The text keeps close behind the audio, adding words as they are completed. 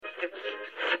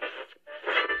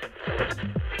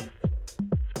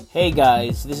Hey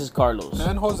guys, this is Carlos.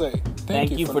 And Jose.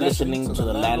 Thank you for listening to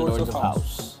the Landlords of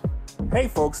House. Hey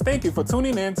folks, thank you for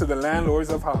tuning in to the Landlords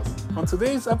of House. On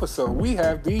today's episode, we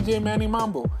have DJ Manny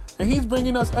Mambo, and he's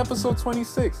bringing us episode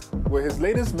 26 with his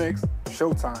latest mix,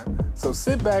 Showtime. So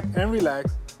sit back and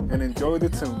relax and enjoy the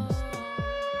tunes.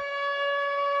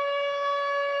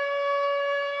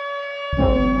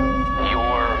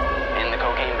 You're in the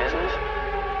cocaine business?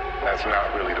 That's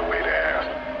not really the way to ask.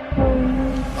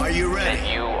 Are you ready?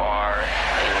 That you are a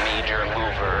major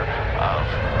mover of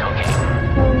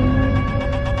cocaine.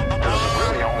 There's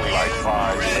really only like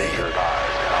 5 major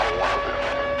guys, and I'm one of them.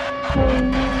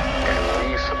 And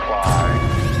we supply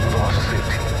the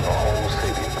city, the whole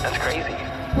city. That's crazy.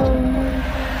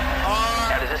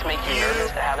 Now, does this make you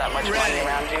nervous to have that much money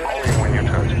around you? Only when you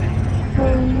touch it.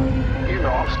 You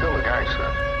know, I'm still a gangster.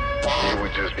 You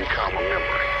would just become a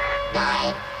memory.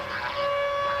 9,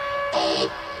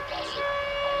 8,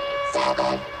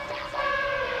 7,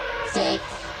 6,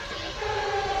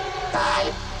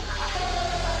 5,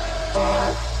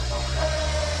 4,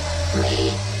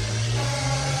 3,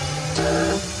 2,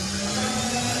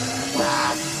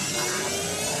 1.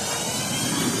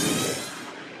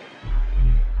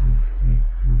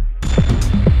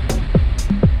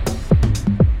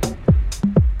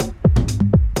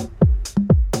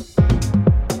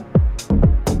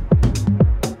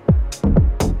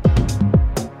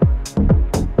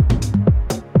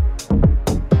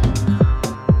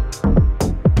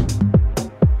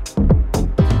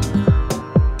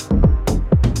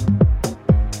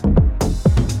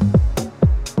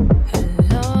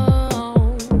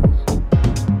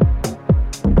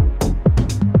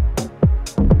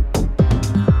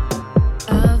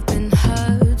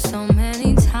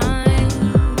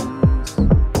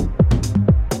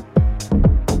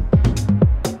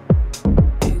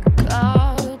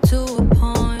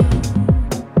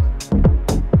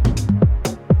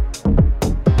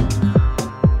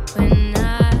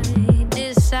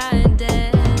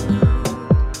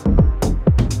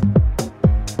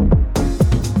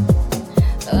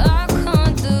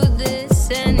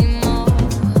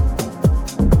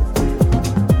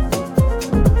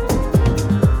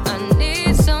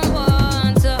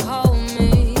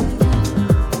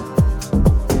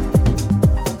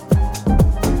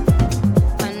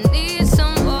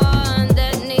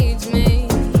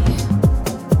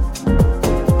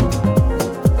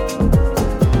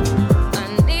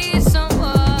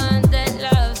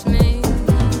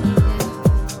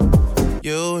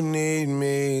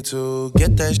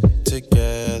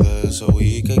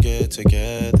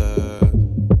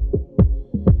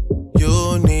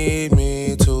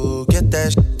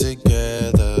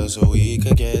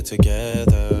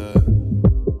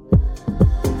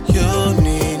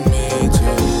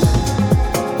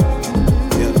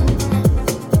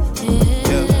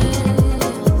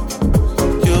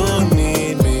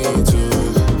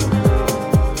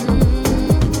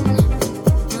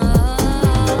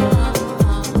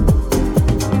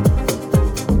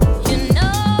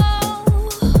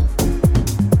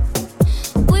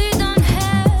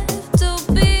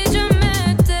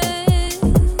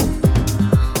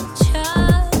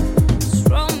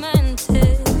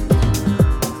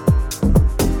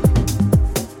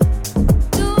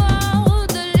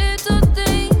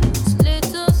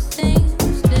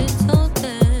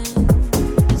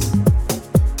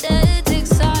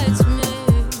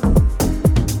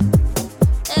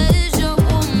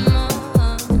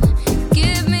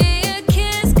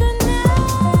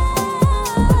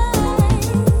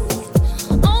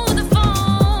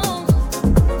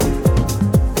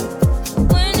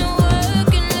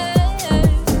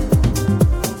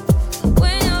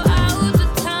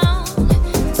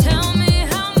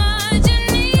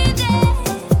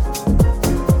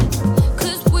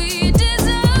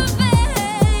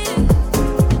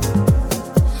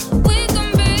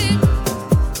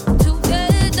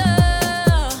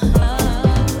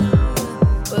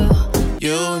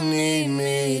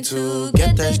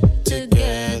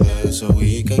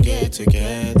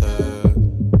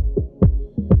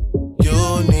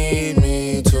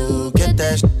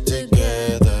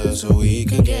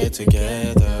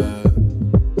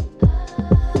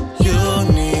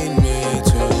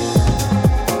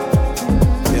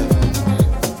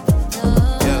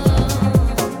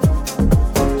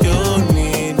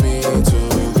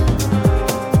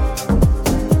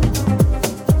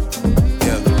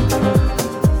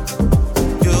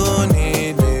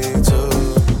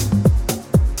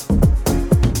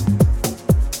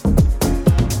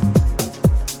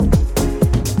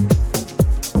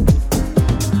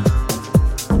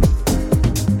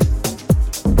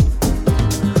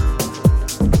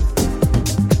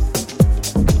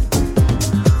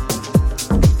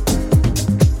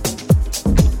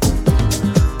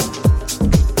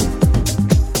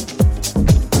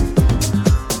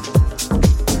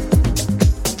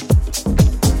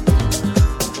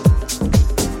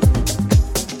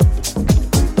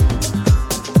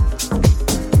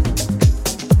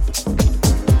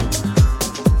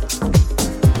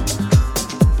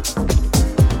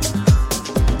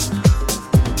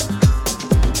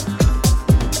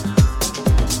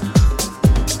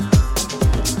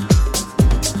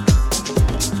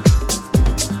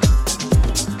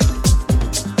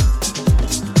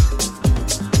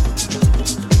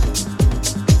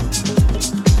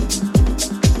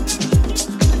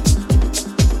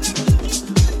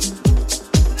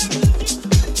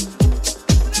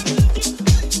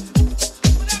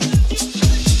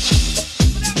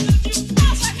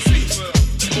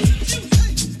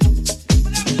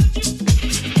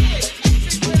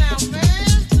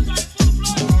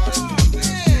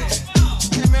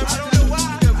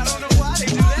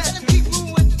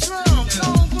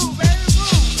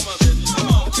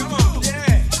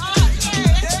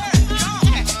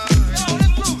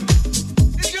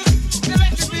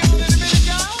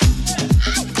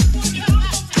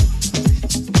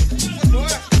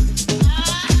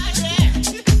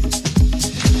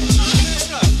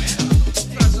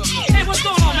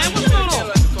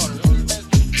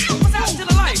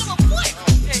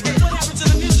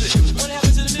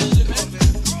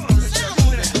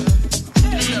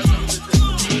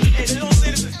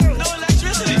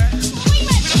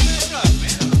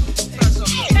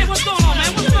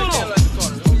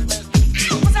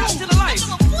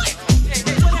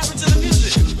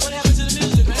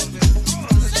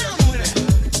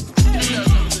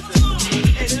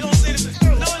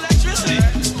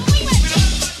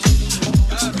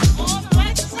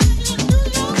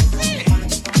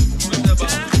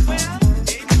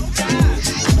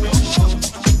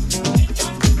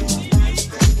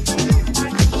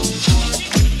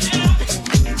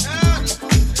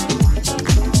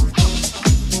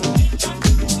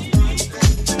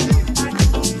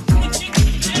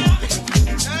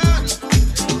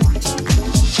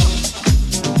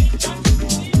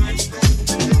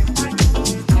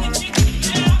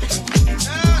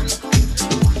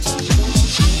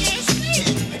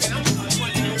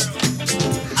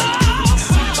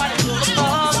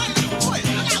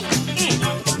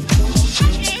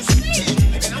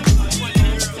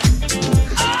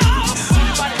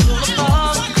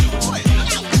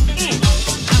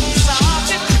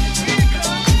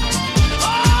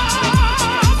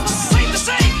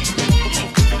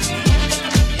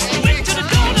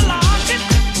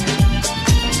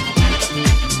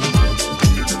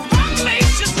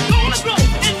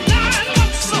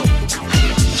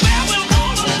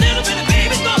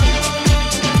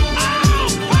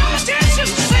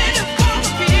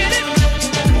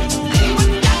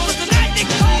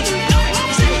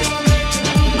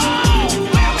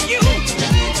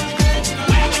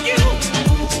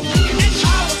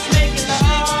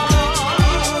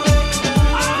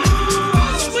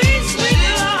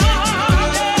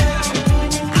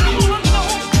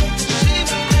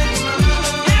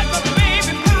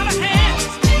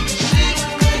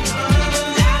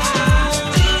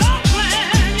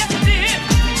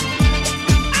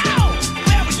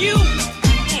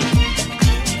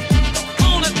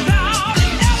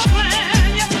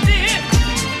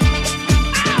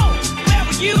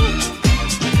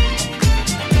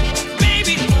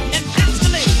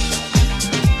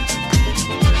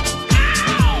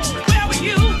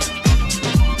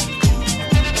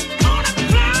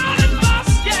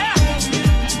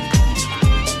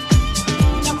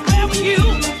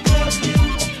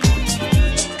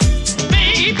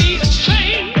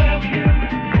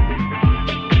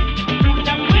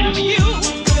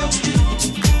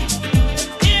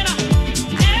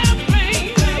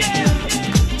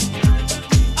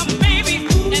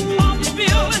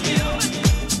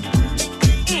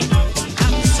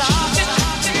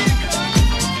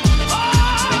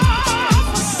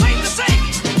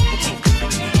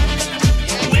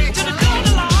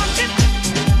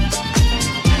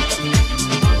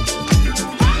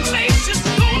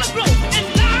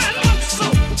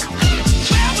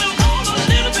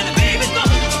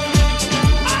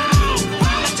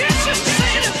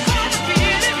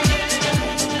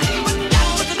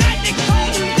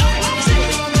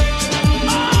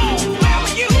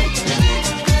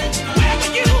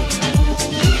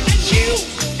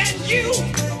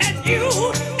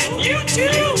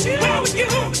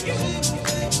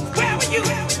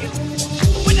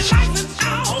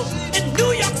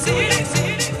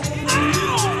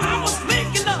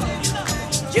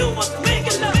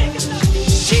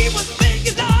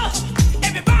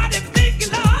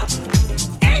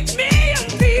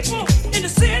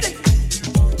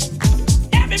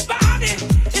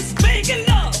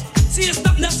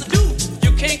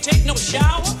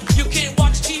 shower, you can't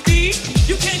watch TV,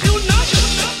 you can't do nothing.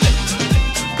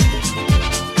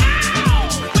 Ow,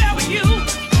 where were you?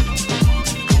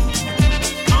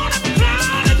 On a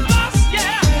crowded bus,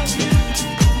 yeah.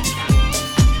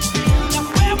 Now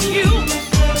where were you?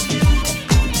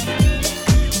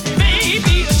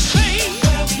 Maybe a train.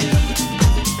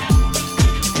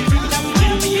 Now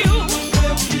where were you?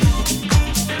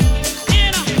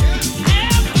 In a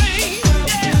airplane,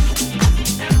 yeah.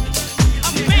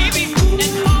 Maybe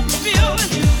an automobile.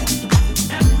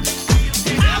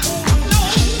 I won't know,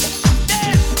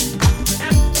 yeah.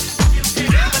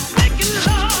 I was making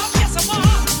love, yes I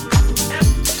was.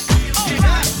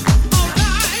 Alright.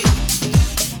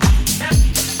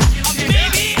 Or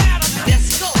maybe at a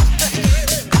disco.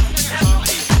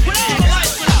 With all the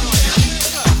lights went out.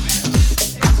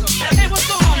 Hey, what's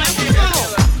going on, man? What's going on?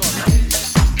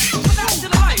 What happened to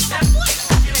the lights? What happened to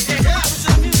the music? What happened to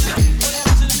the music,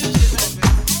 man?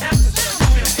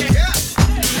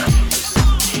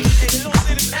 Hey, they don't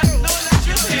say the no electricity.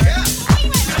 We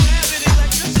don't have any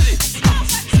electricity.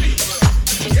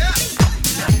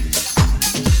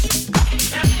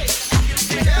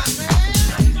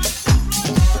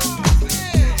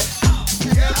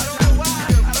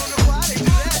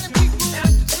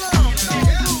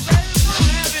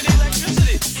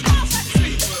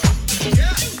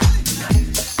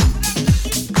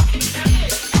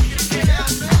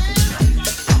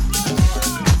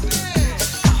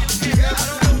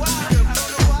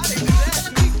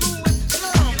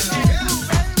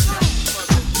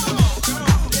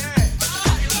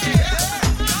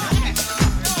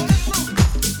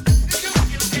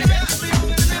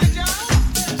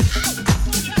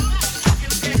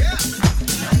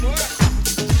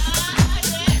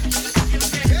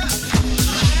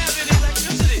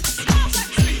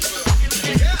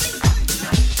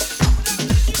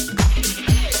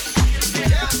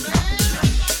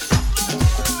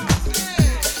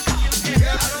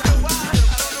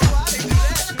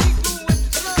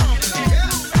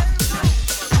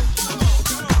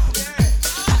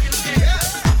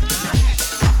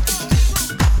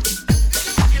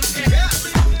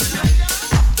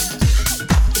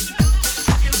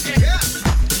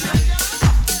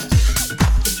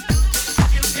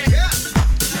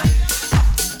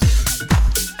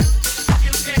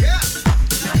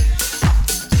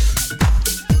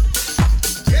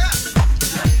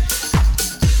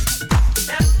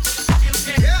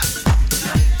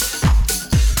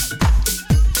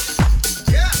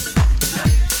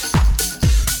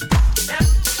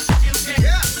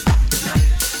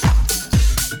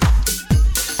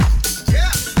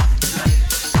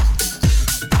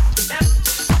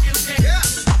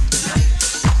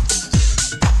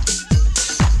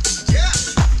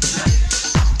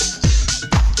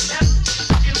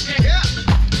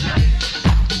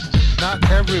 Not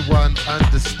everyone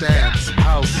understands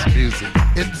house music.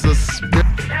 It's a spirit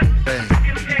thing,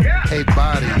 a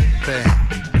body thing,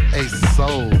 a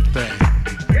soul thing,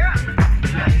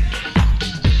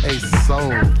 a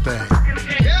soul thing.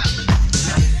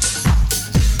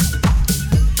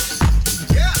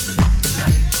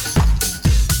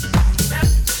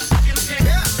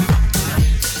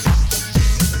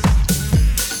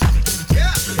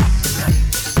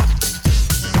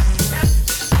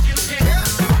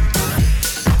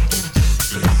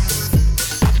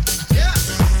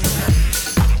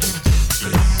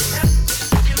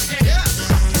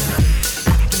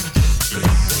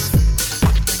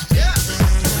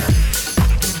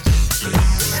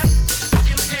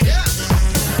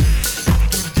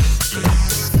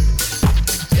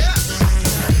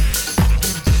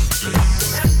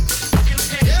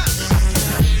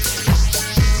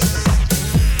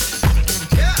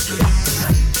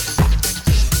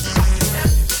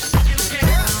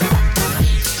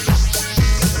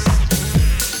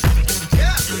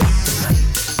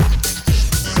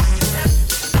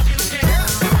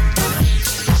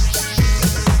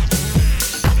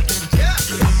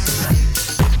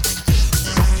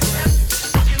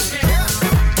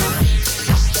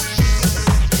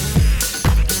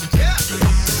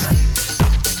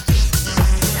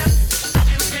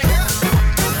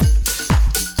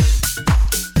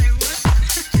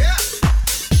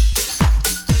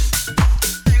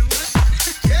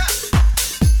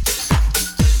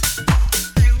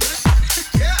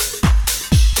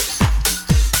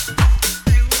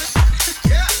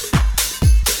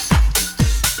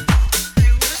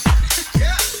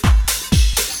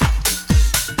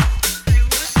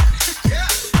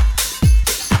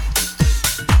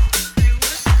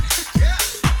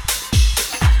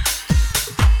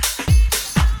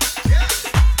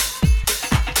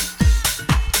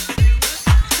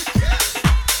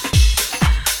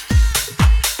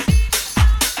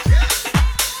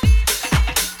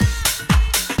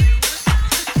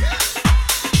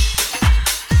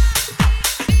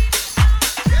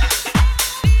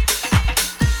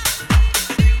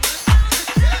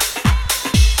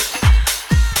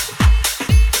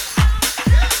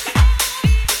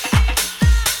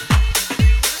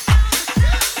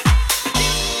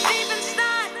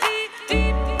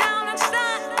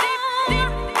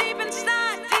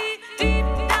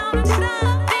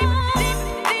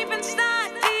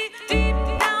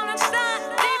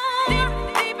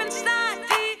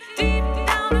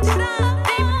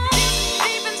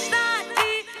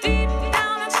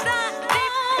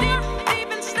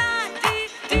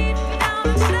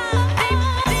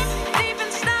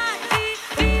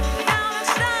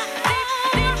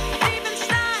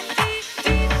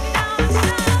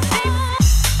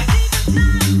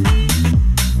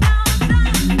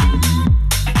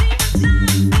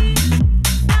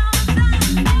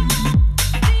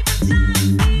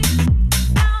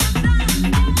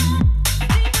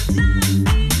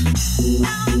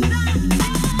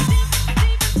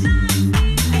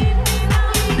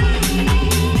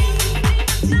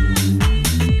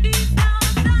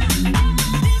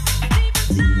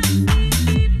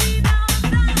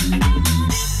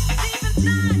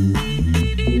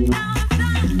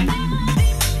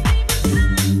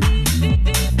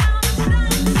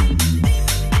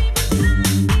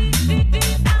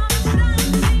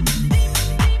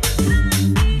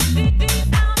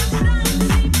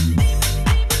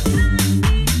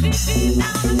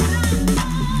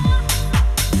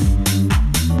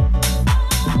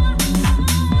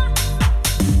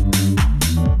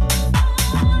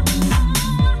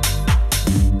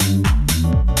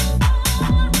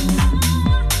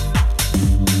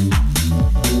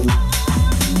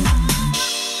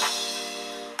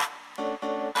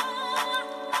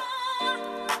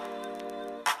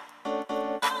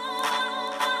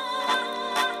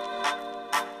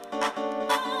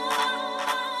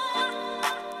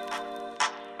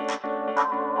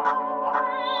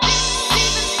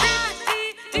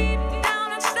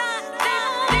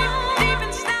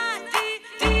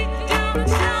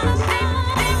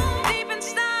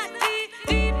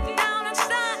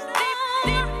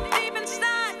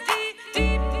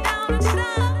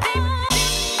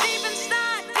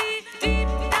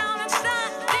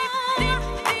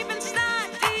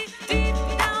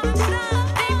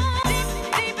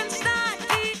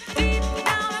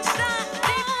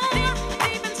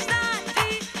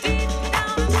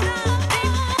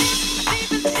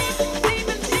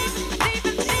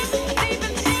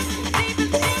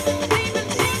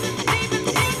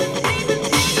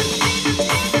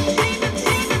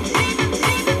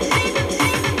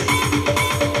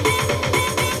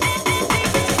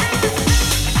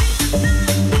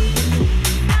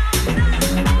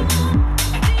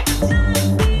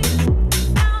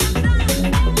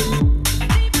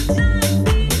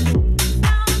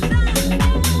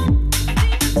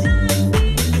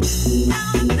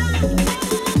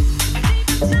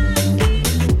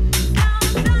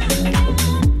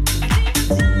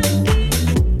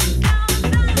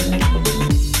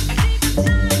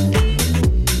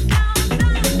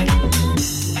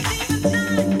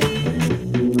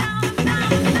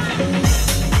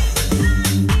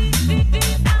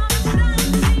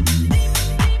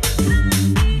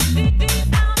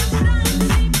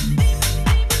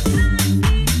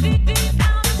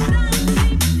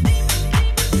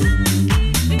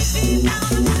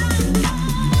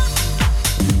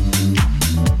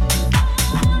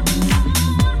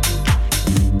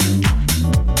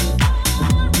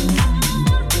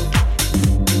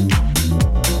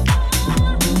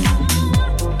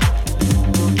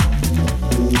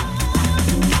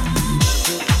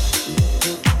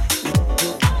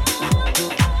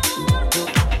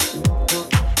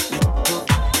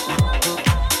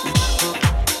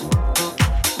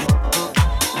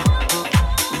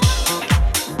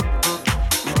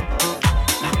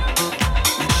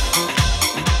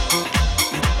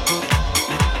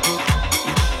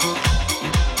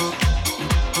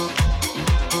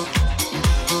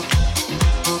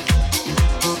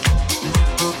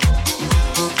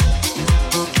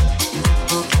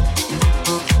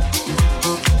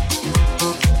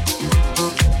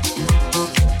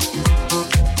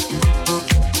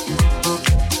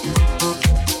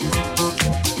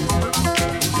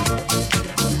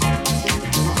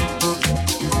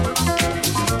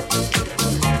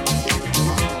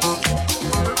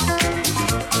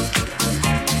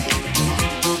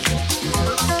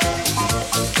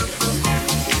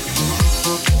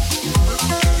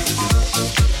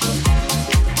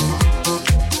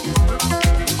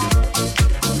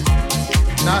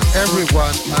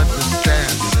 everyone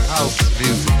understands house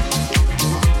music.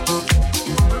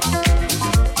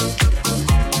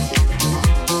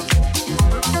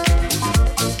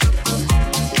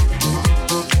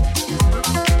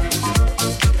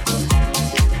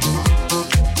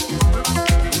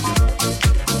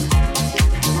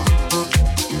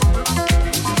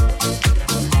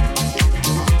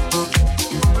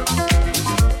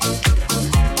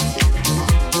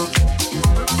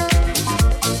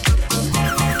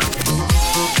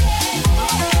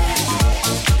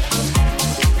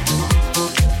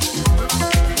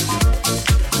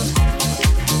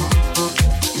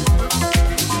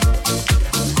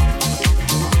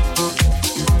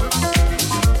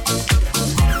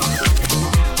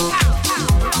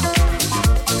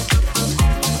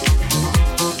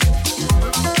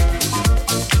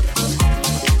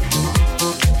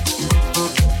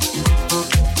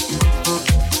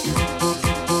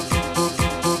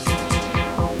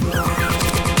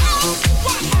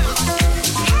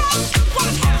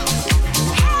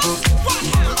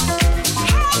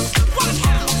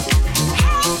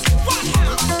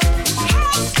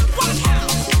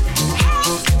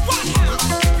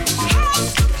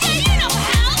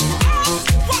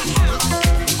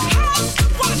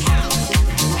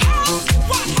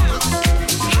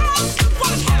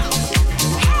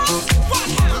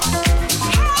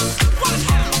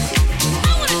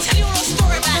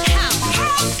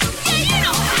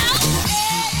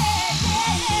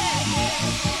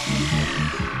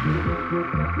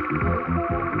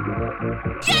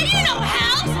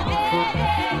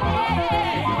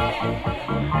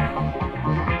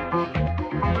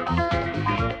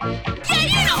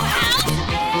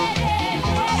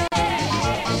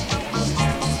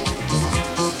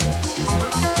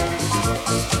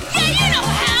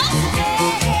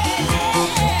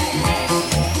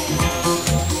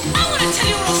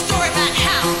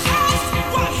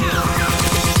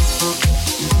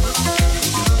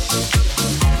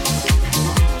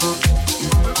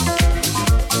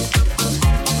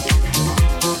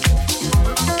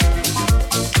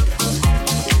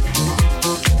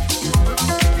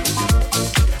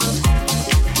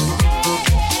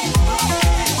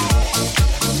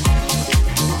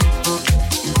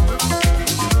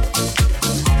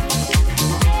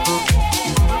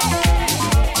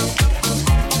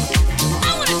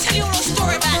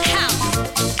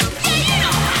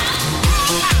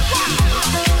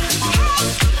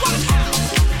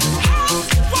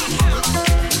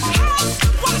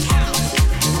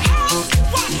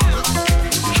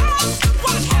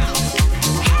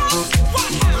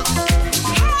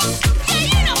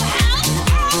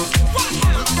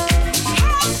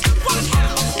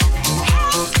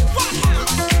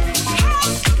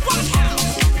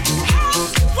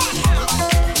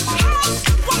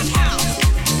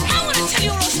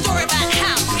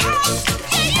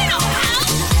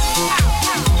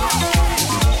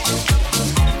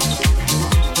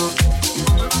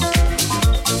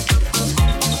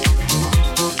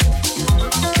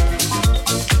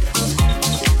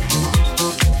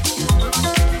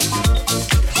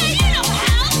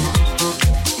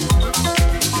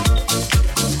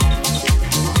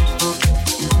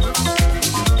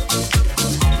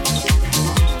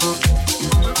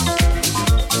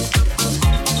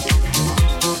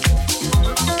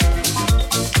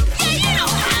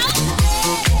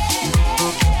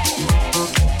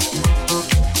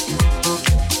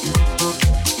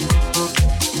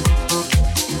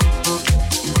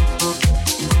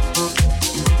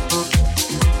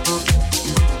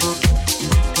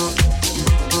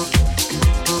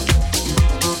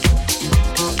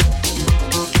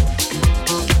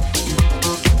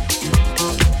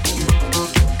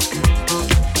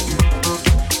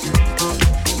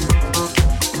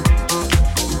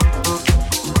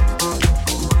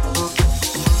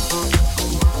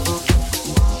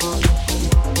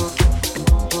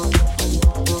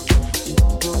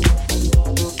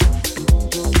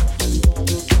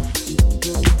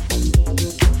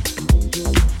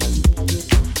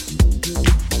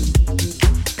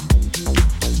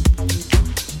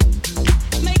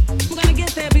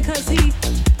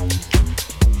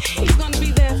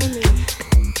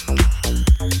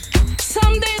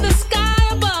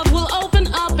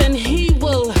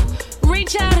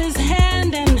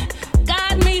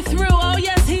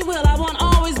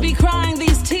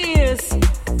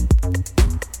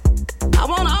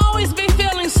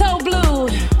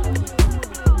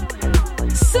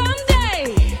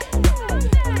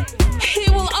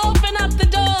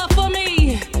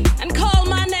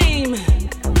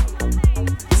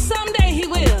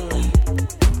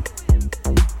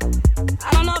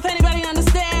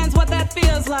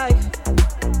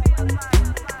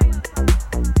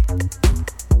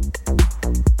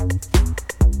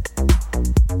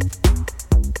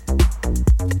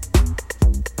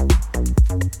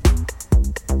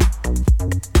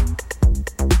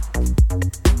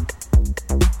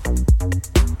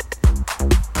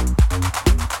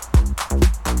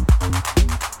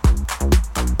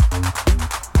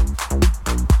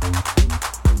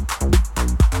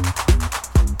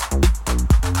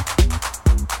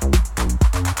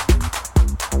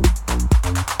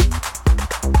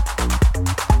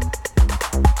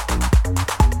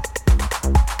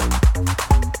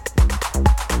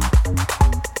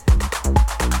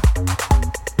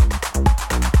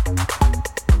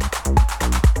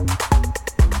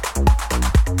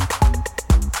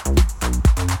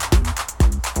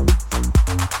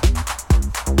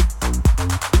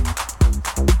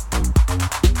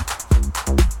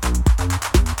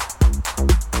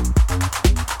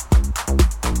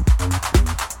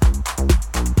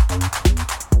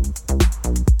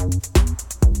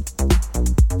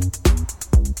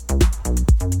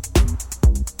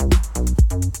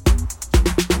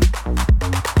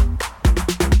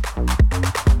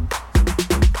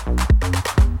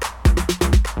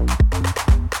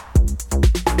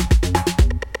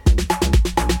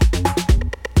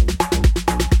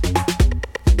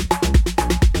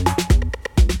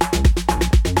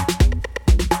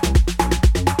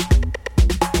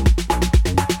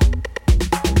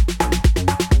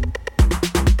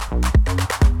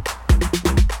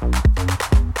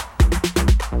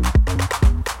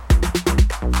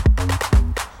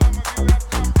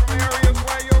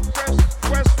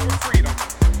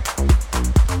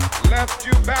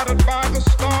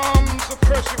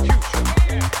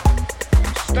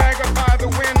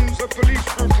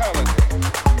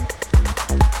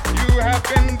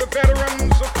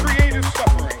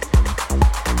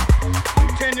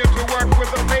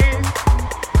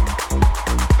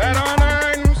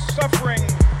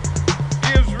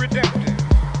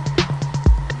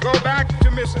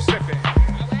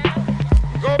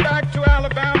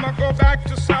 Alabama, go back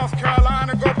to South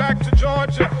Carolina, go back to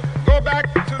Georgia, go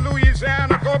back to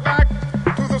Louisiana, go back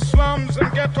to the slums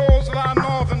and ghettos of our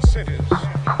northern cities,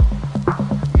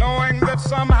 knowing that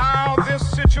somehow this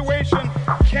situation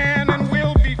can and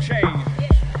will be changed.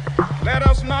 Let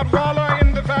us not wallow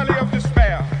in the valley of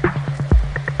despair.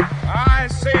 I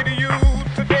say to you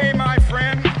today, my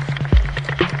friend,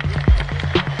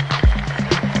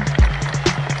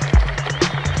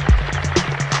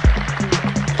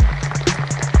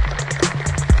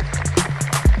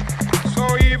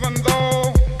 so even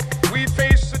though we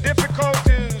face the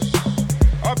difficulties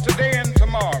of today and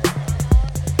tomorrow,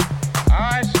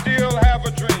 I still have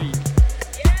a dream.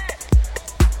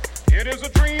 It is a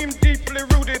dream deeply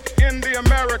rooted in the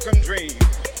American dream.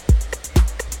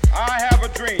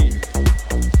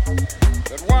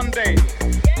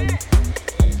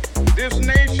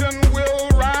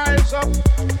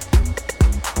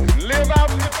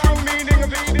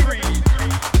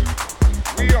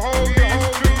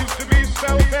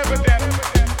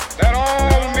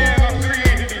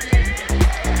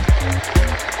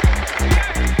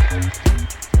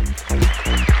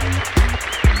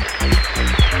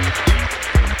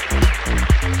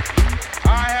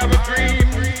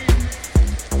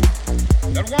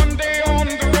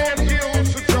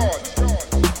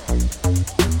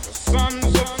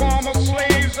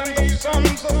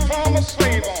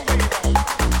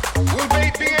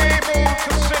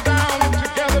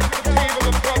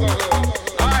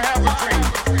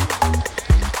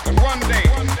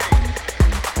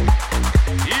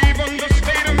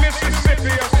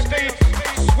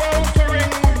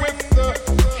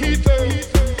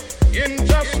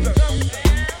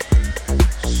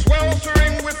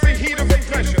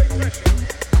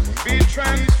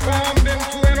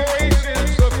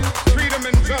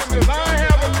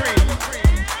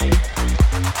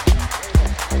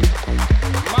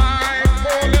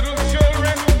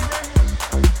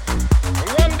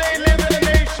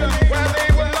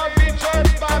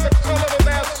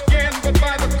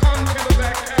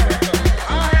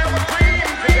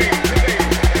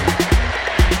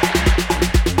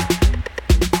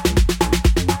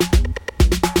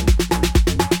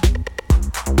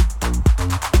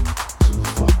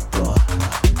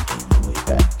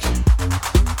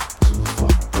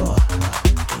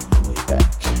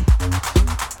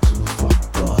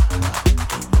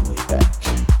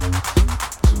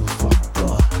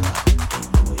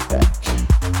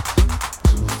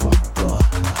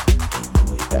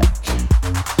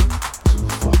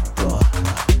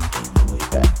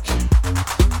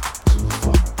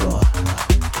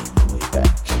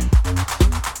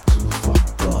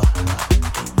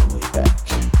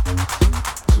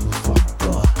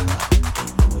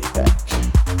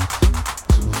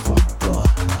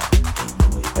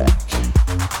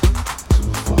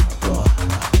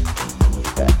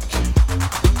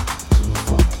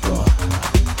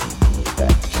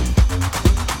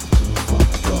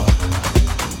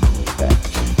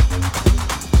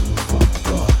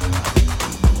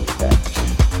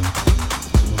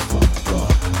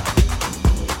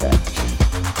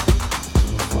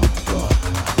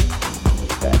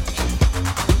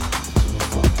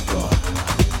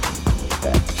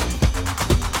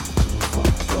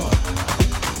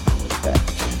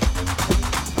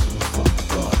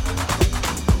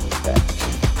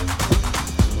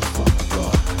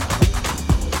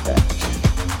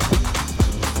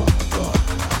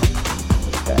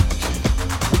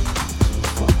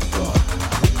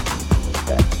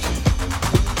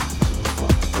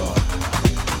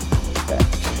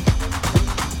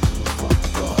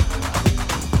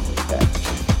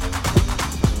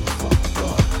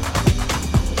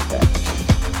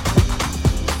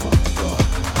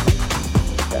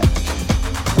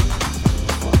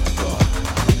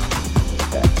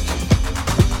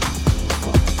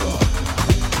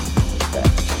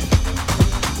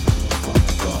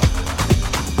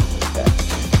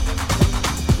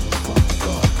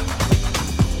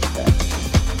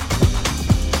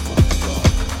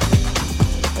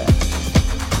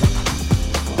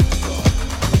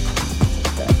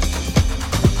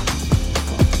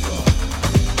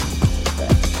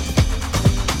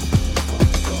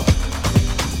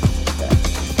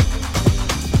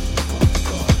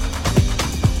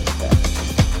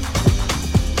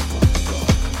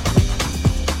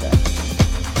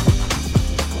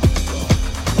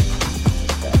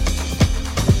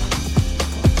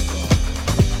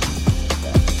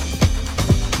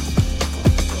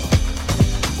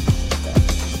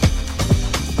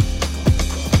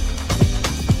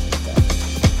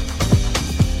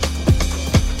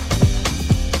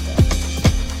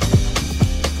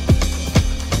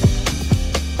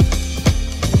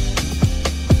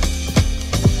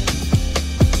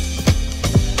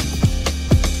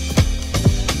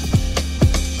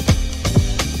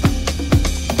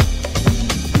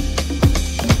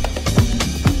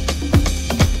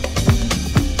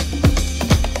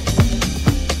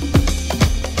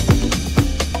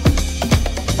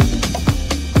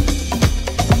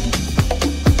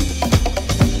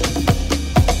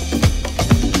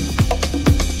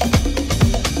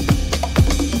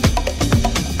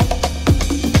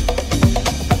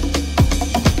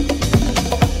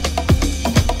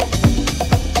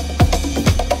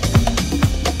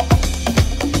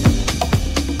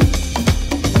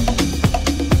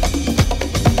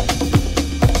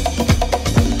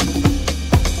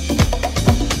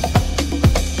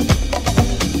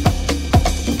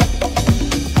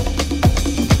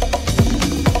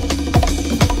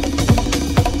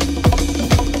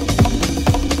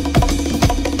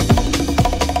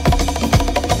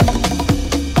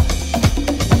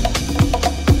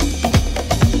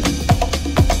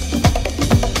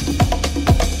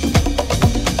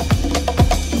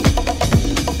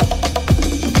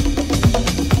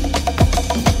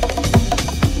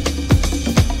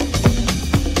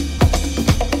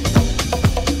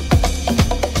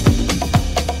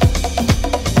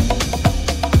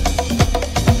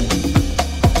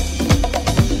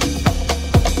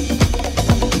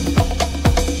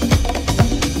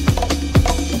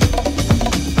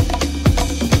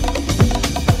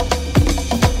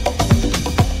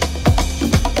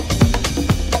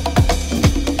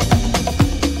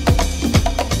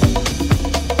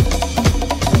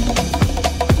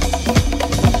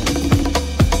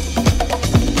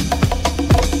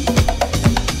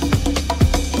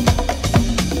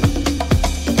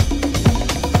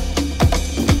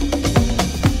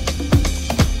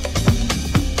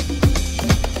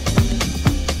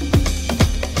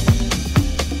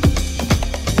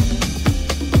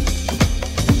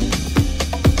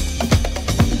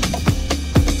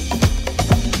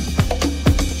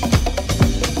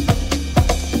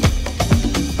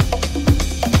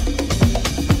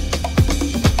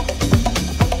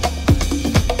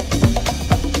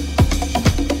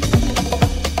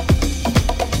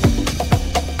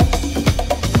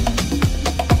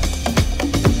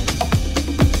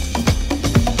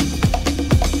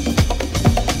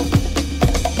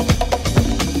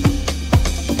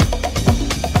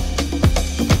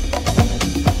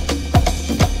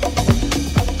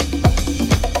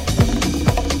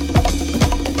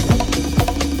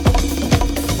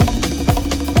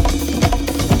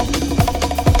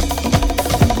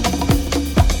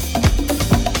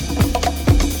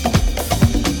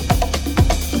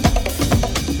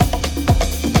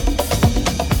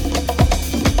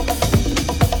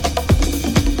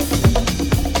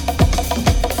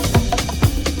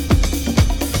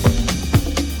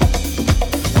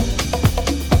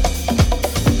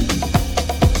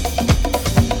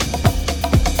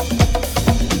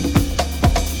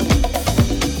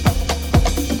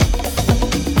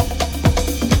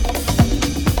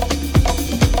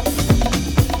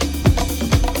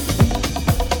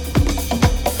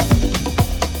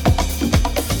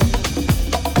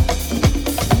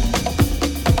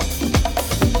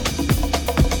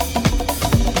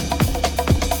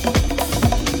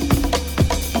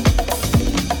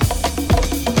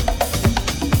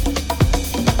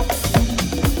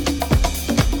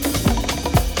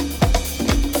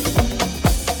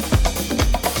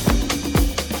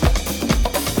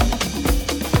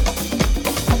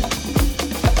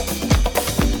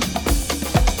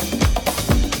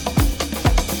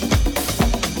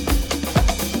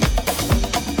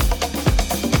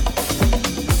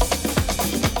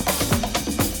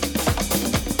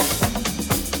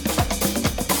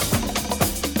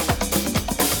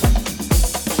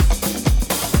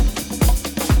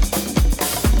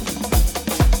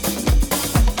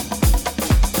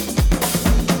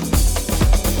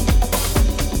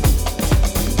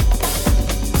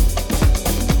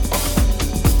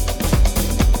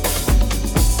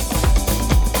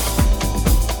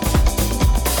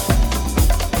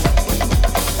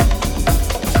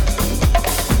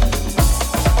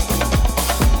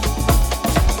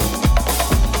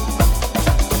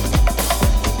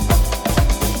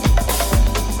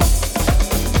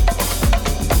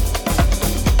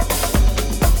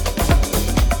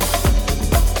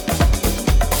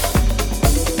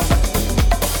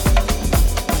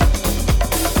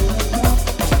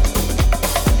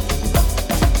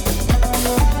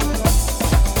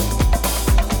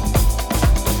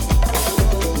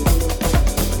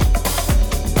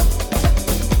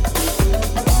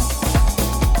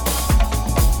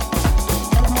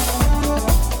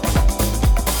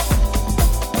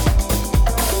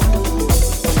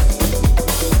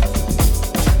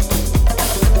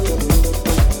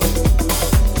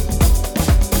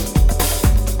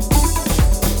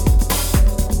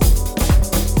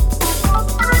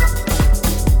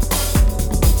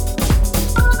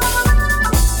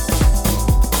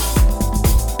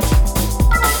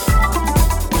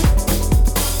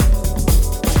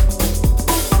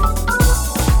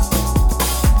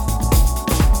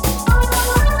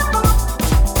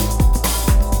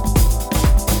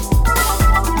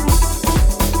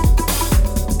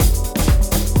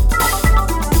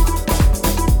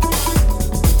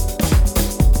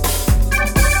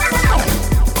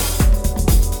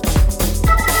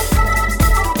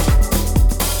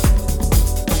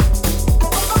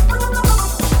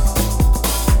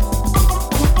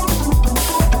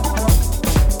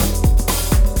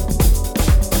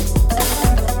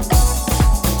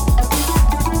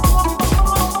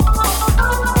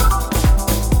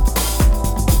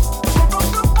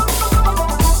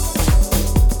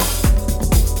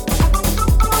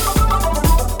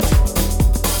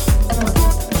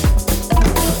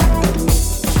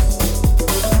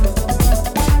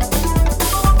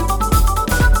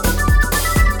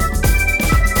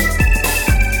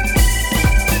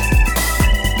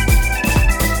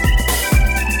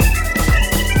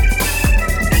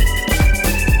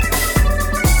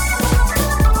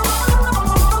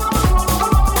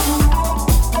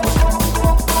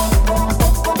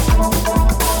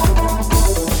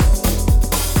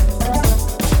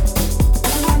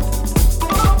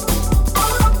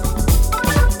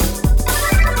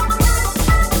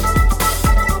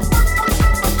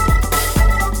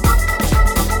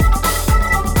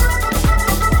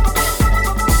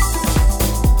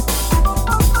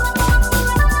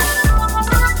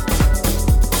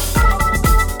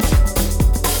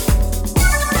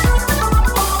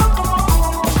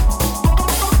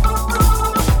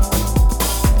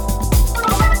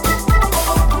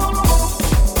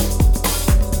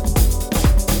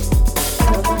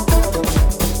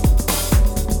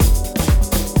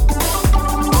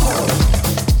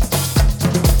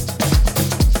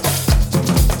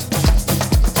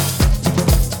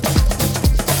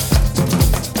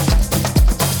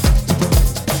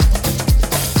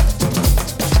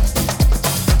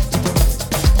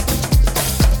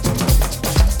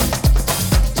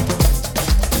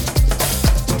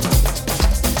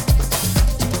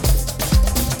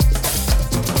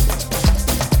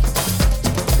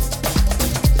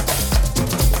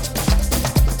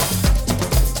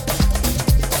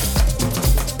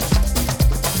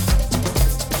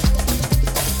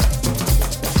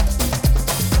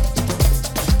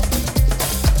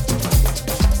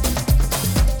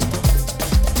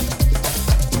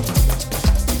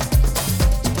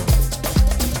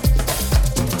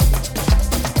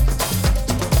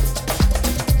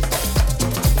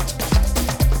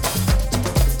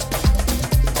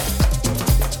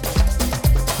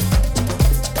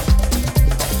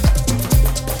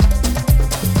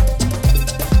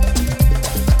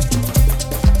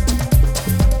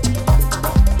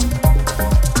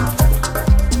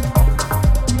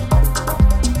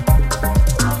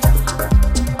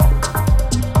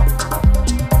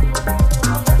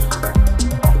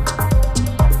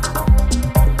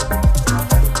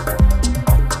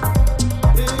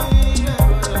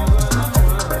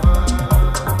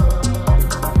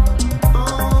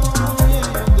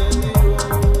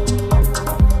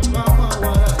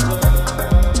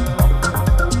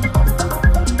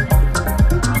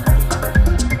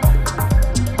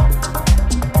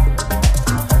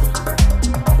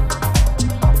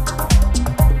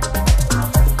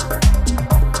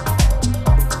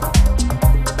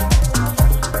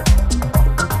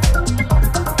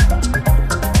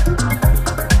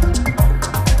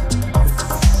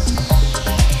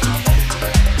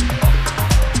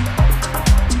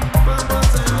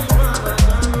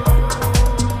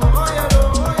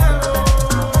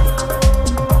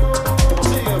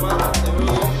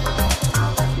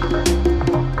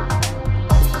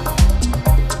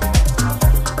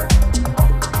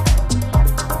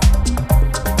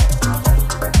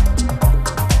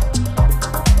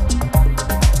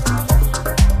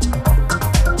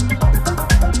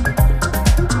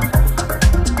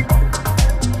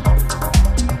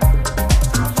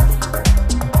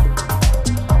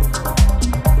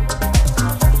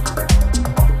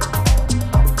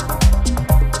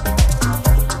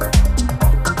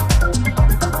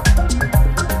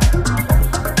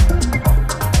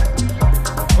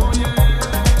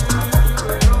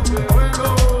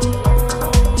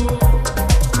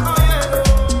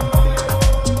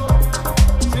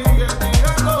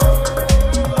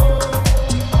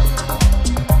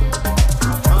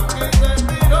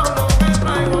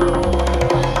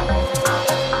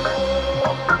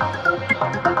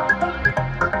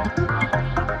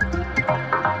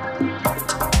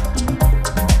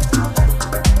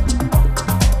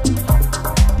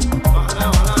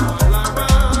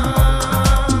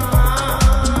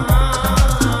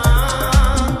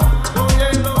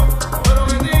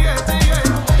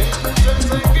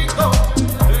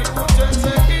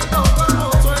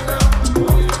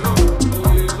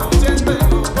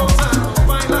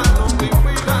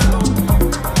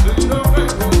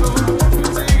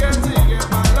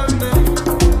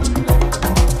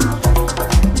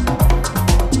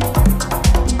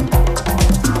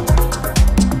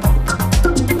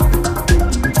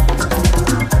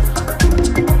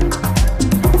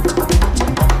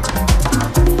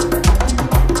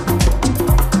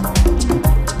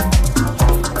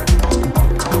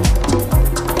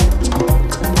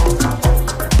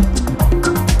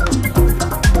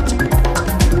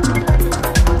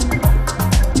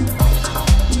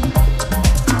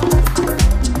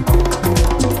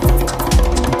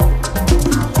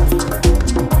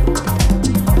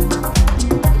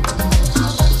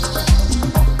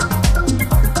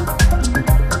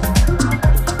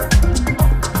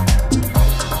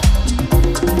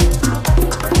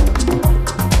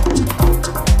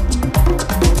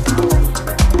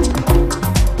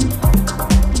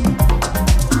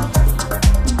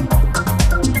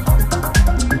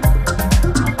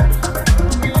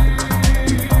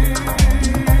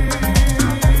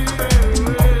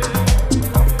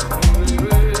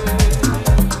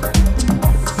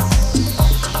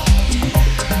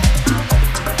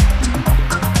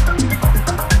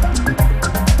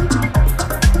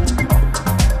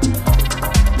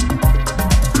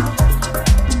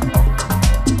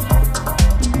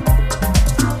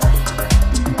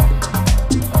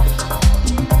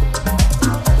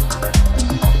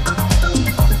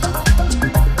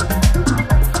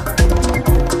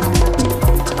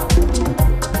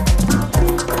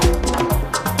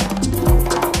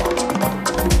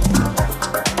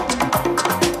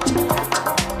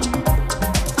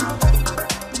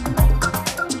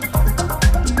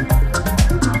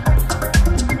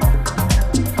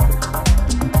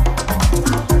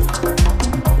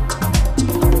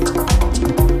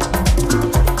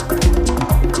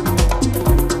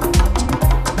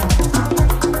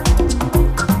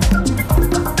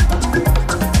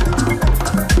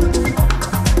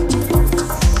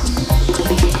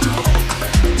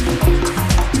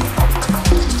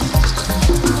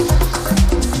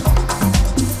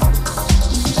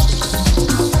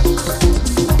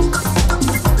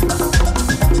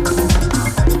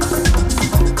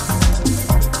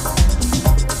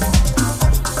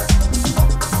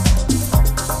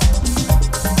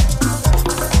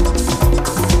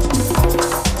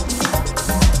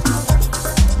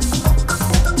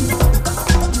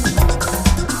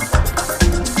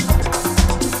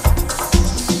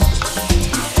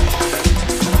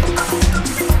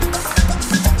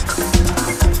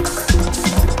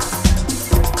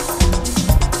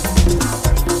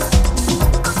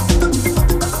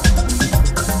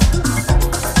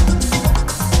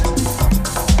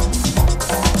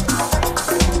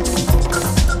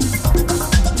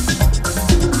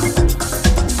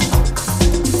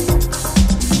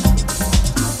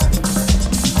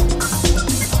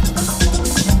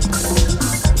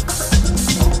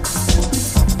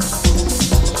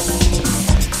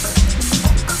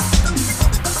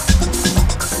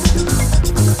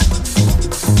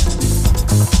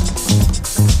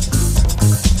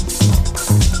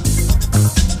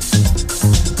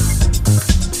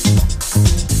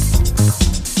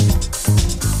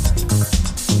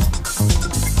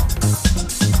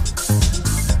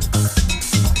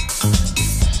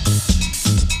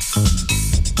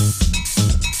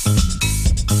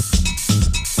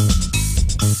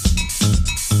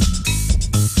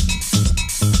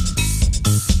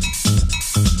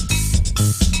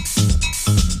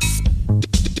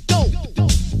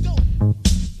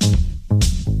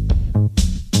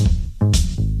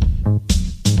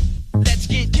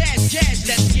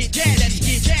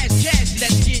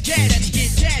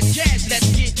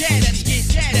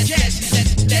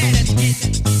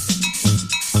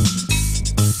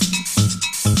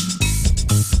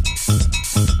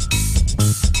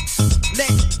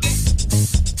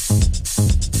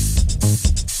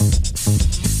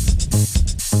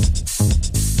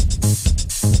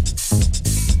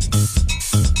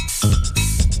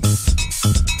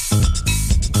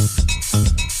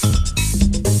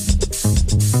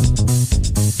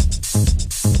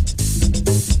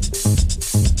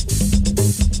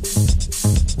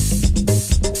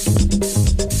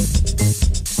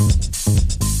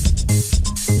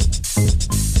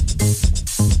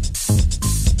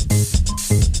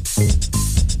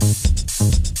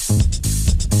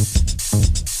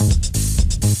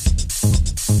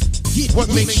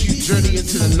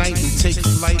 the night and take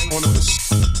flight on a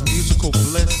musical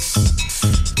bliss.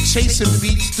 Chasing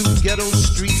beats through ghetto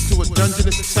streets to a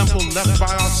dungeonous temple left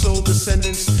by our soul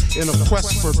descendants in a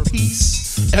quest for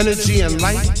peace, energy, and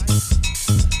light.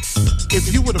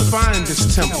 If you were to find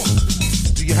this temple,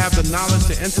 do you have the knowledge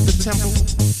to enter the temple?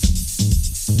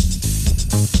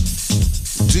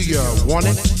 Do you want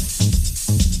it?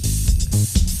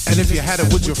 And if you had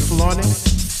it, would you flaunt it?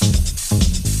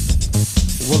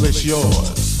 Well, it's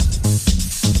yours.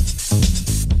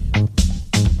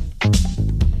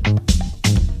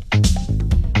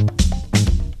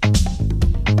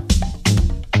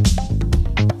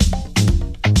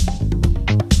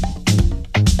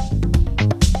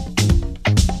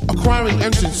 Acquiring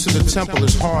entrance to the temple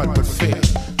is hard but fair.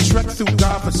 Trek through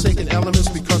God-forsaken elements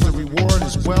because the reward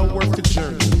is well worth the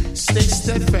journey. Stay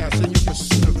steadfast in your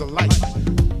pursuit of the light.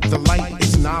 The light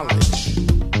is knowledge.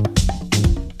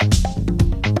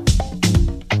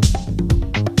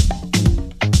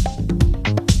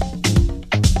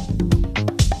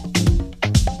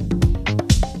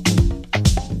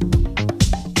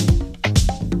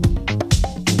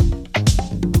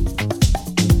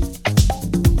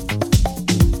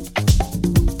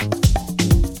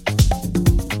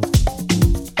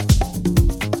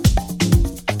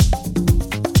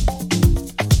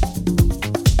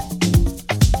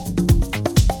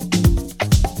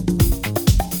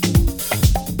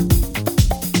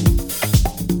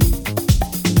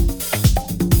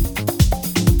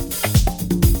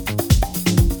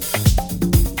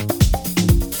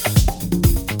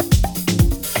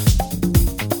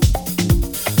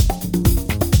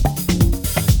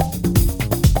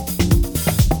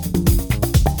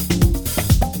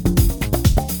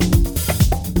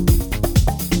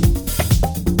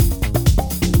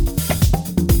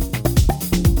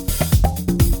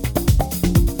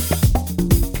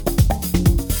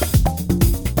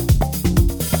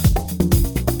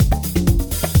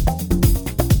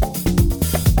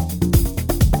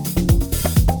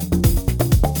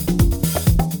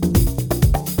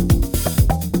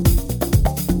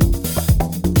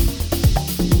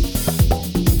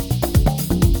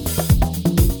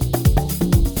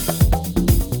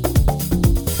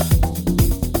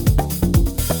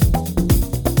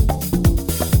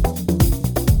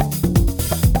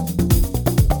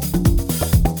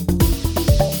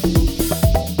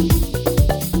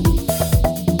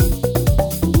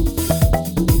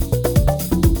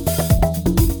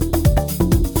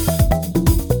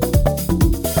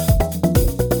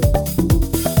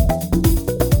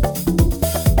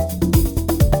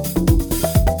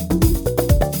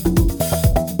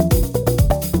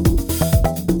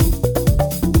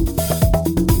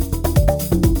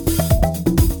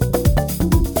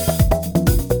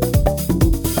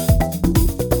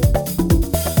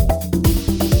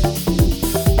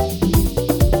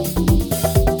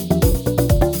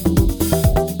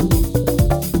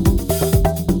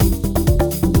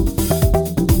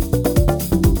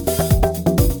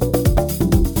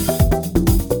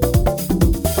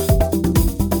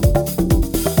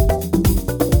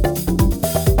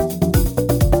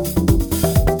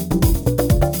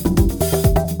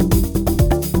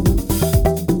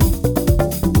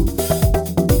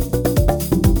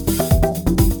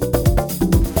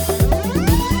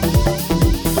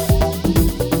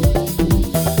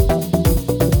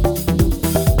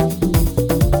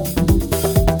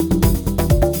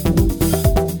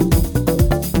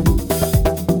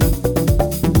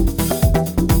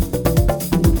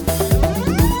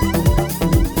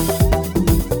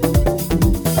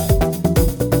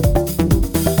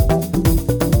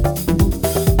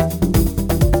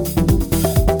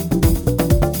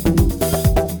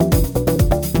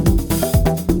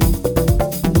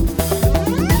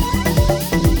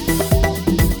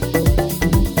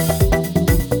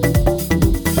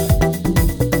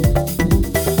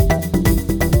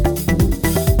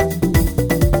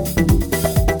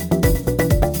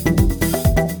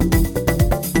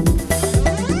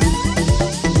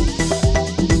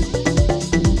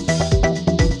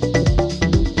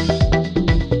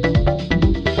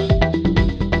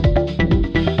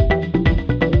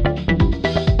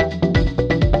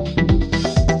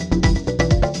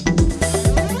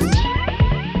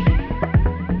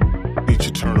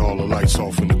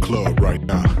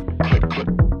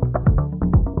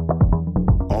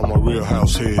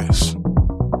 heads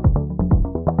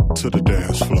to the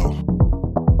dance floor.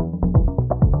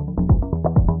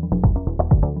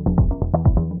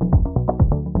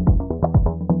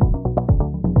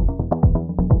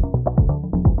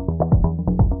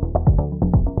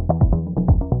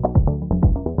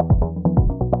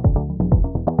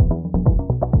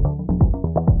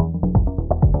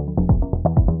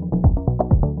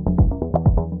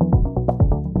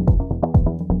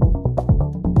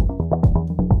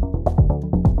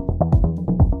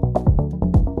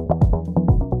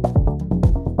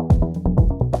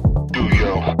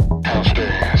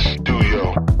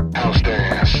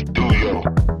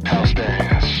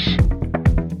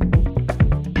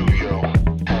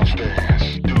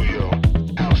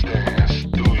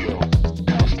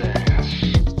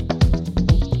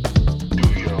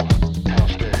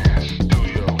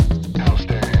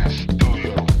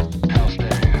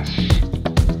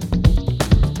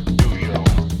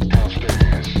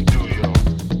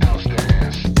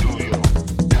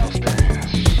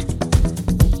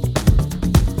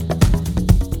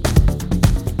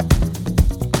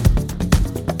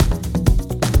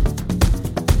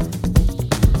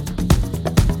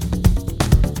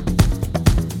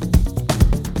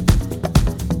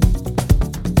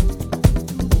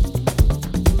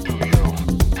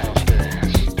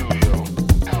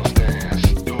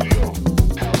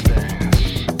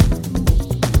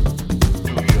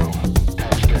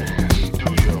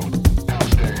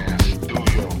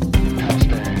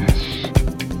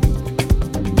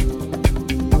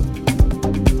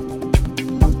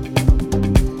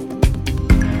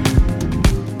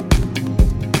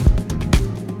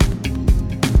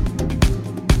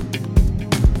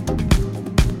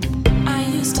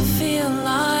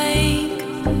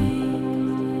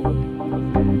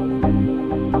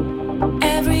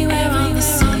 Everywhere on the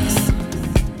sea.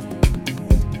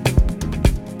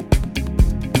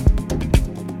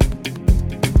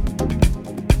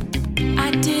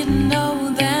 I didn't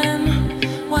know then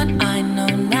what I know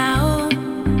now.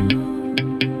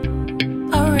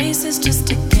 A race is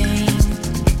just a game.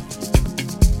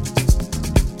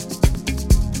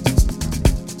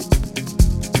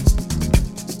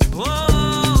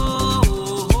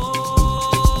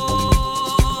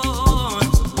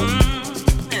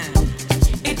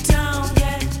 It don't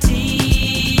get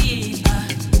deeper.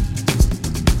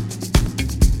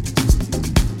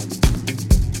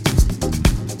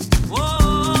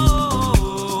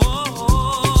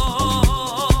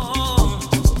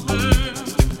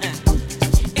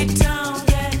 It don't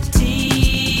get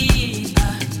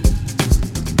deeper.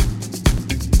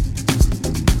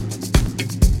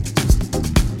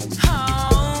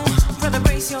 Oh, brother,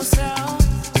 brace yourself,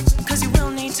 'cause you will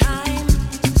need time.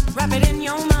 Wrap it in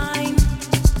your mind,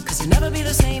 'cause you'll never be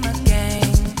the same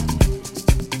again.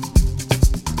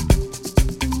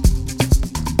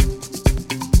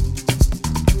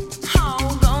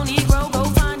 Oh, go Negro, go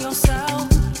find yourself.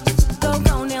 Go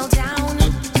kneel down.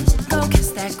 Go kiss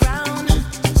that ground,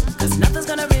 'cause nothing's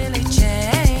gonna really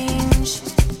change.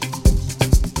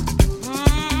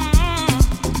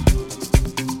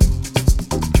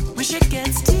 Wish it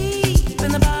gets deep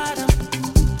in the bottom.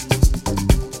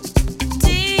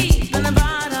 Deep in the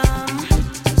bottom.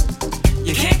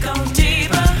 You can't go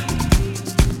deeper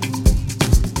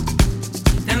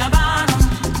than the bottom.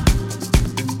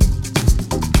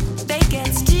 They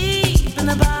get deep in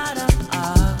the bottom.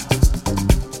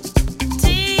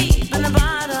 Deep in the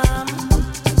bottom.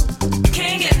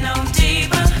 Can't get no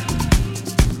deeper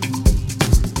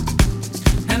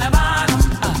than the bottom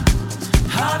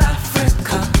of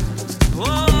Africa.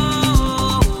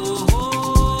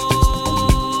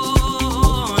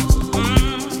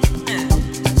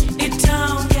 It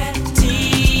don't get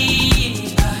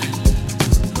deeper.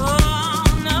 Oh,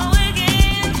 no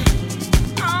again.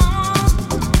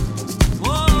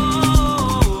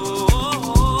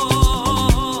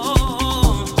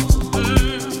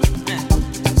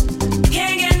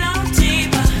 Can't get no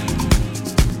deeper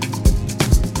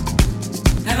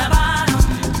than the bottom.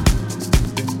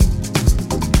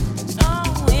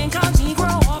 Oh, incognito,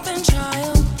 orphan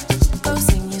child. Go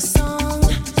sing your song.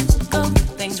 Go get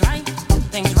things right, get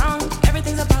things wrong.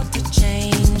 Everything's about to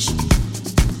change.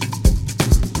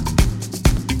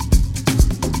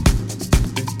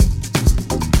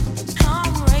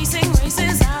 Oh,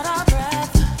 races out of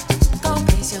breath. Go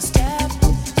pace your step.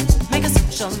 Make a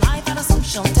social life out of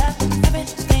social death.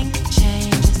 Everything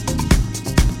changes.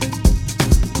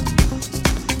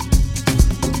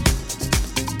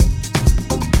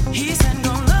 He said,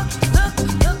 go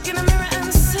look in the mirror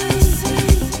and see.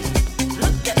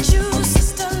 Look at you,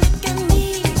 sister, look at me.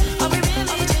 Are we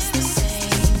really just the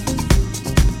same?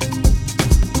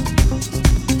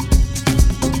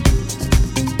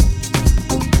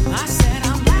 I said,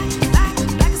 I'm black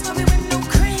as coffee with no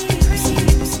cream.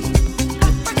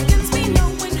 Africans be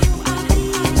knowing who I be.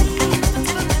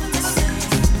 Never the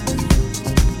same.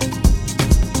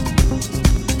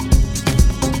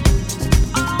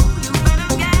 Oh, you better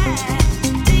get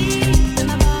deep in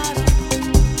the bottom.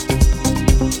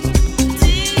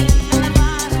 Deep in the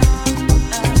bottom.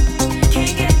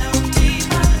 Can't get no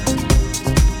deeper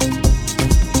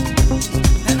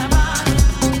than the bottom.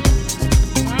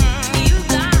 You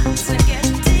got to get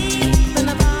deep in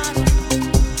the bottom.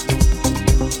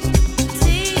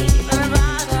 Deep in the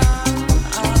bottom.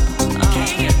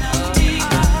 Can't get no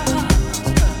deeper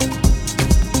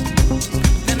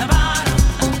than the bottom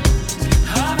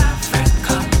of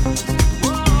Africa.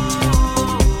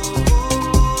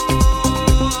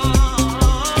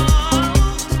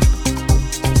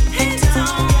 It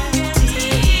don't get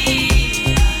deeper.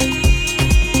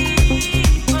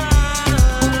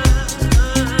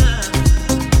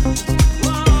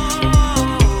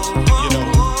 You know,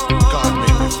 God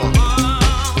made me funky.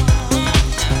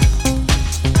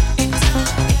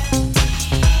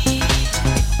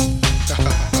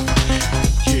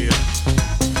 Yeah.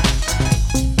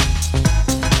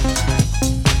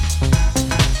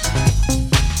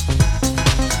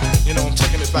 You know, I'm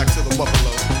taking it back to the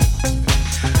buffalo,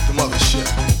 the mothership.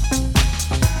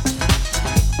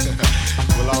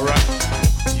 Well, alright,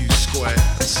 you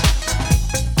squares.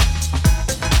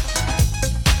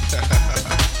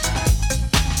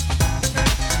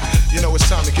 You know, it's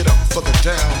time to get up for the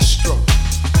downstroke.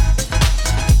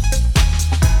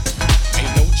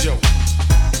 Ain't no joke.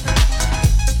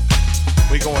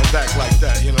 We going back like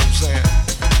that, you know what I'm saying?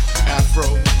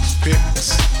 Afros,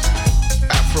 picks,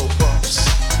 Afro puffs,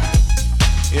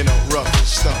 you know, rough and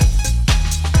stuff.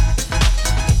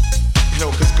 You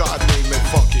know, 'cause God made me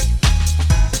funky.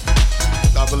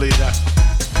 I believe that.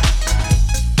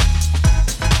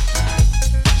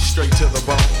 Straight to the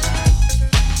bone.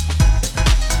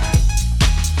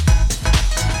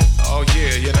 Oh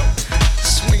yeah, you know,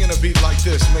 swinging a beat like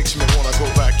this makes me wanna go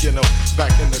back, you know,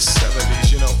 back in the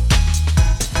 70s, you know.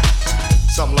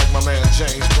 Something like my man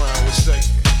James Brown would say.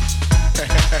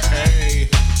 Hey,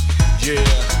 yeah,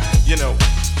 you know,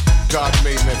 God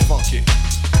made me funky.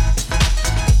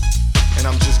 And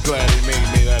I'm just glad he made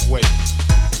me that way.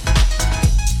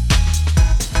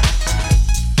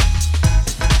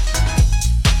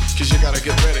 Cause you gotta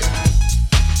get ready.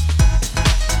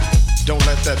 Don't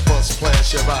let that bus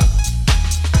splash you by.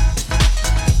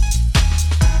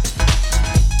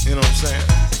 You know what I'm saying?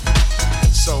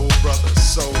 Soul brothers,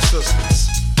 soul sisters.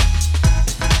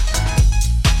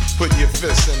 Put your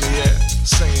fists in the air,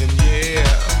 saying yeah.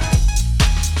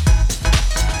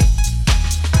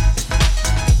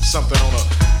 Something on a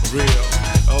real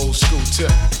old school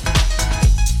tip.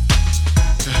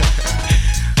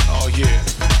 Oh yeah.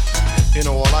 You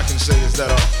know, all I can say is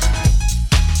that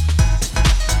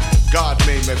God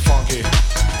made me funky.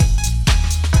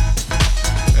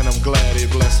 And I'm glad he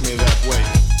blessed me that way.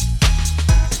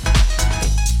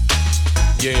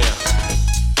 Yeah.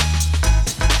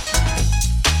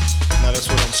 Now that's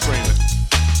what I'm screaming.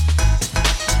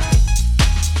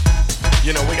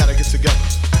 You know, we gotta get together.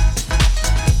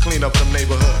 Clean up them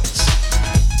neighborhoods.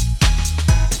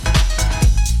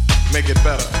 Make it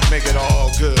better, make it all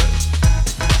good.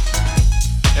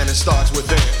 And it starts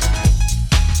within.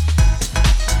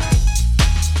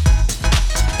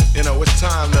 You know, it's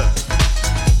time to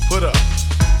put up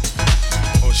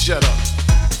or shut up.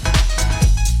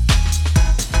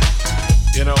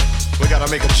 You know, we gotta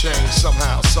make a change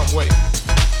somehow, some way.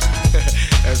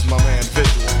 As my man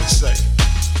Visual would say.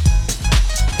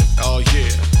 Oh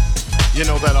yeah. You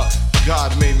know that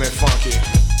God made me funky.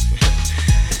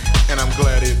 And I'm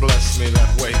glad he blessed me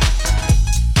that way.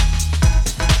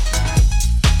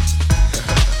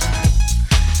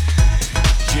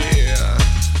 Yeah.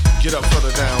 Get up for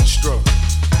the downstroke.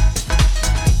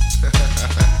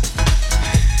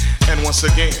 And once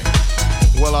again,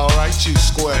 well, alright, you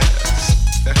squares.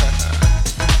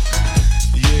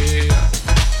 Yeah.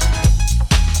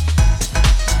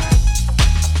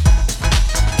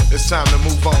 It's time to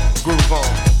move on, groove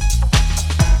on.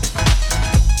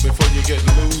 Before you get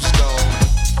loosed on.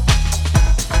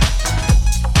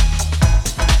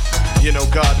 You know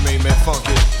God made me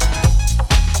funky.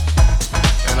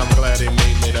 And I'm glad he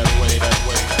made me that way, that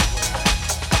way.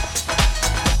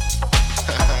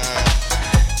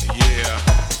 Yeah.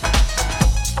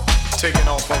 Taking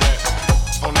off on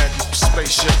that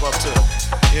spaceship up to,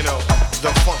 you know,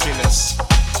 the funkiness.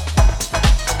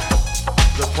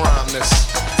 The primeness.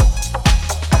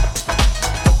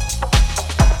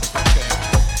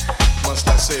 Must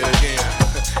I say it again?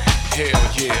 Hell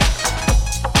yeah.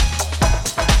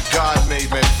 God made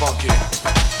me funky.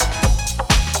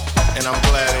 And I'm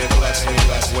glad he blessed me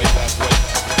that way, that way.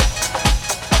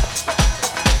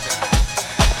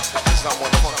 'Cause I'm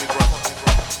one funky brother.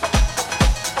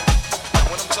 And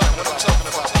when I'm talking about,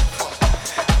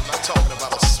 I'm not talking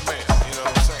about a smell, you know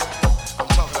what I'm saying? I'm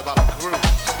talking about a groove.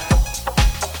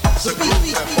 It's a groove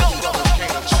that funky brothers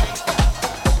can't achieve.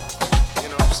 You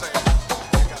know what I'm saying?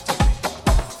 You got to be.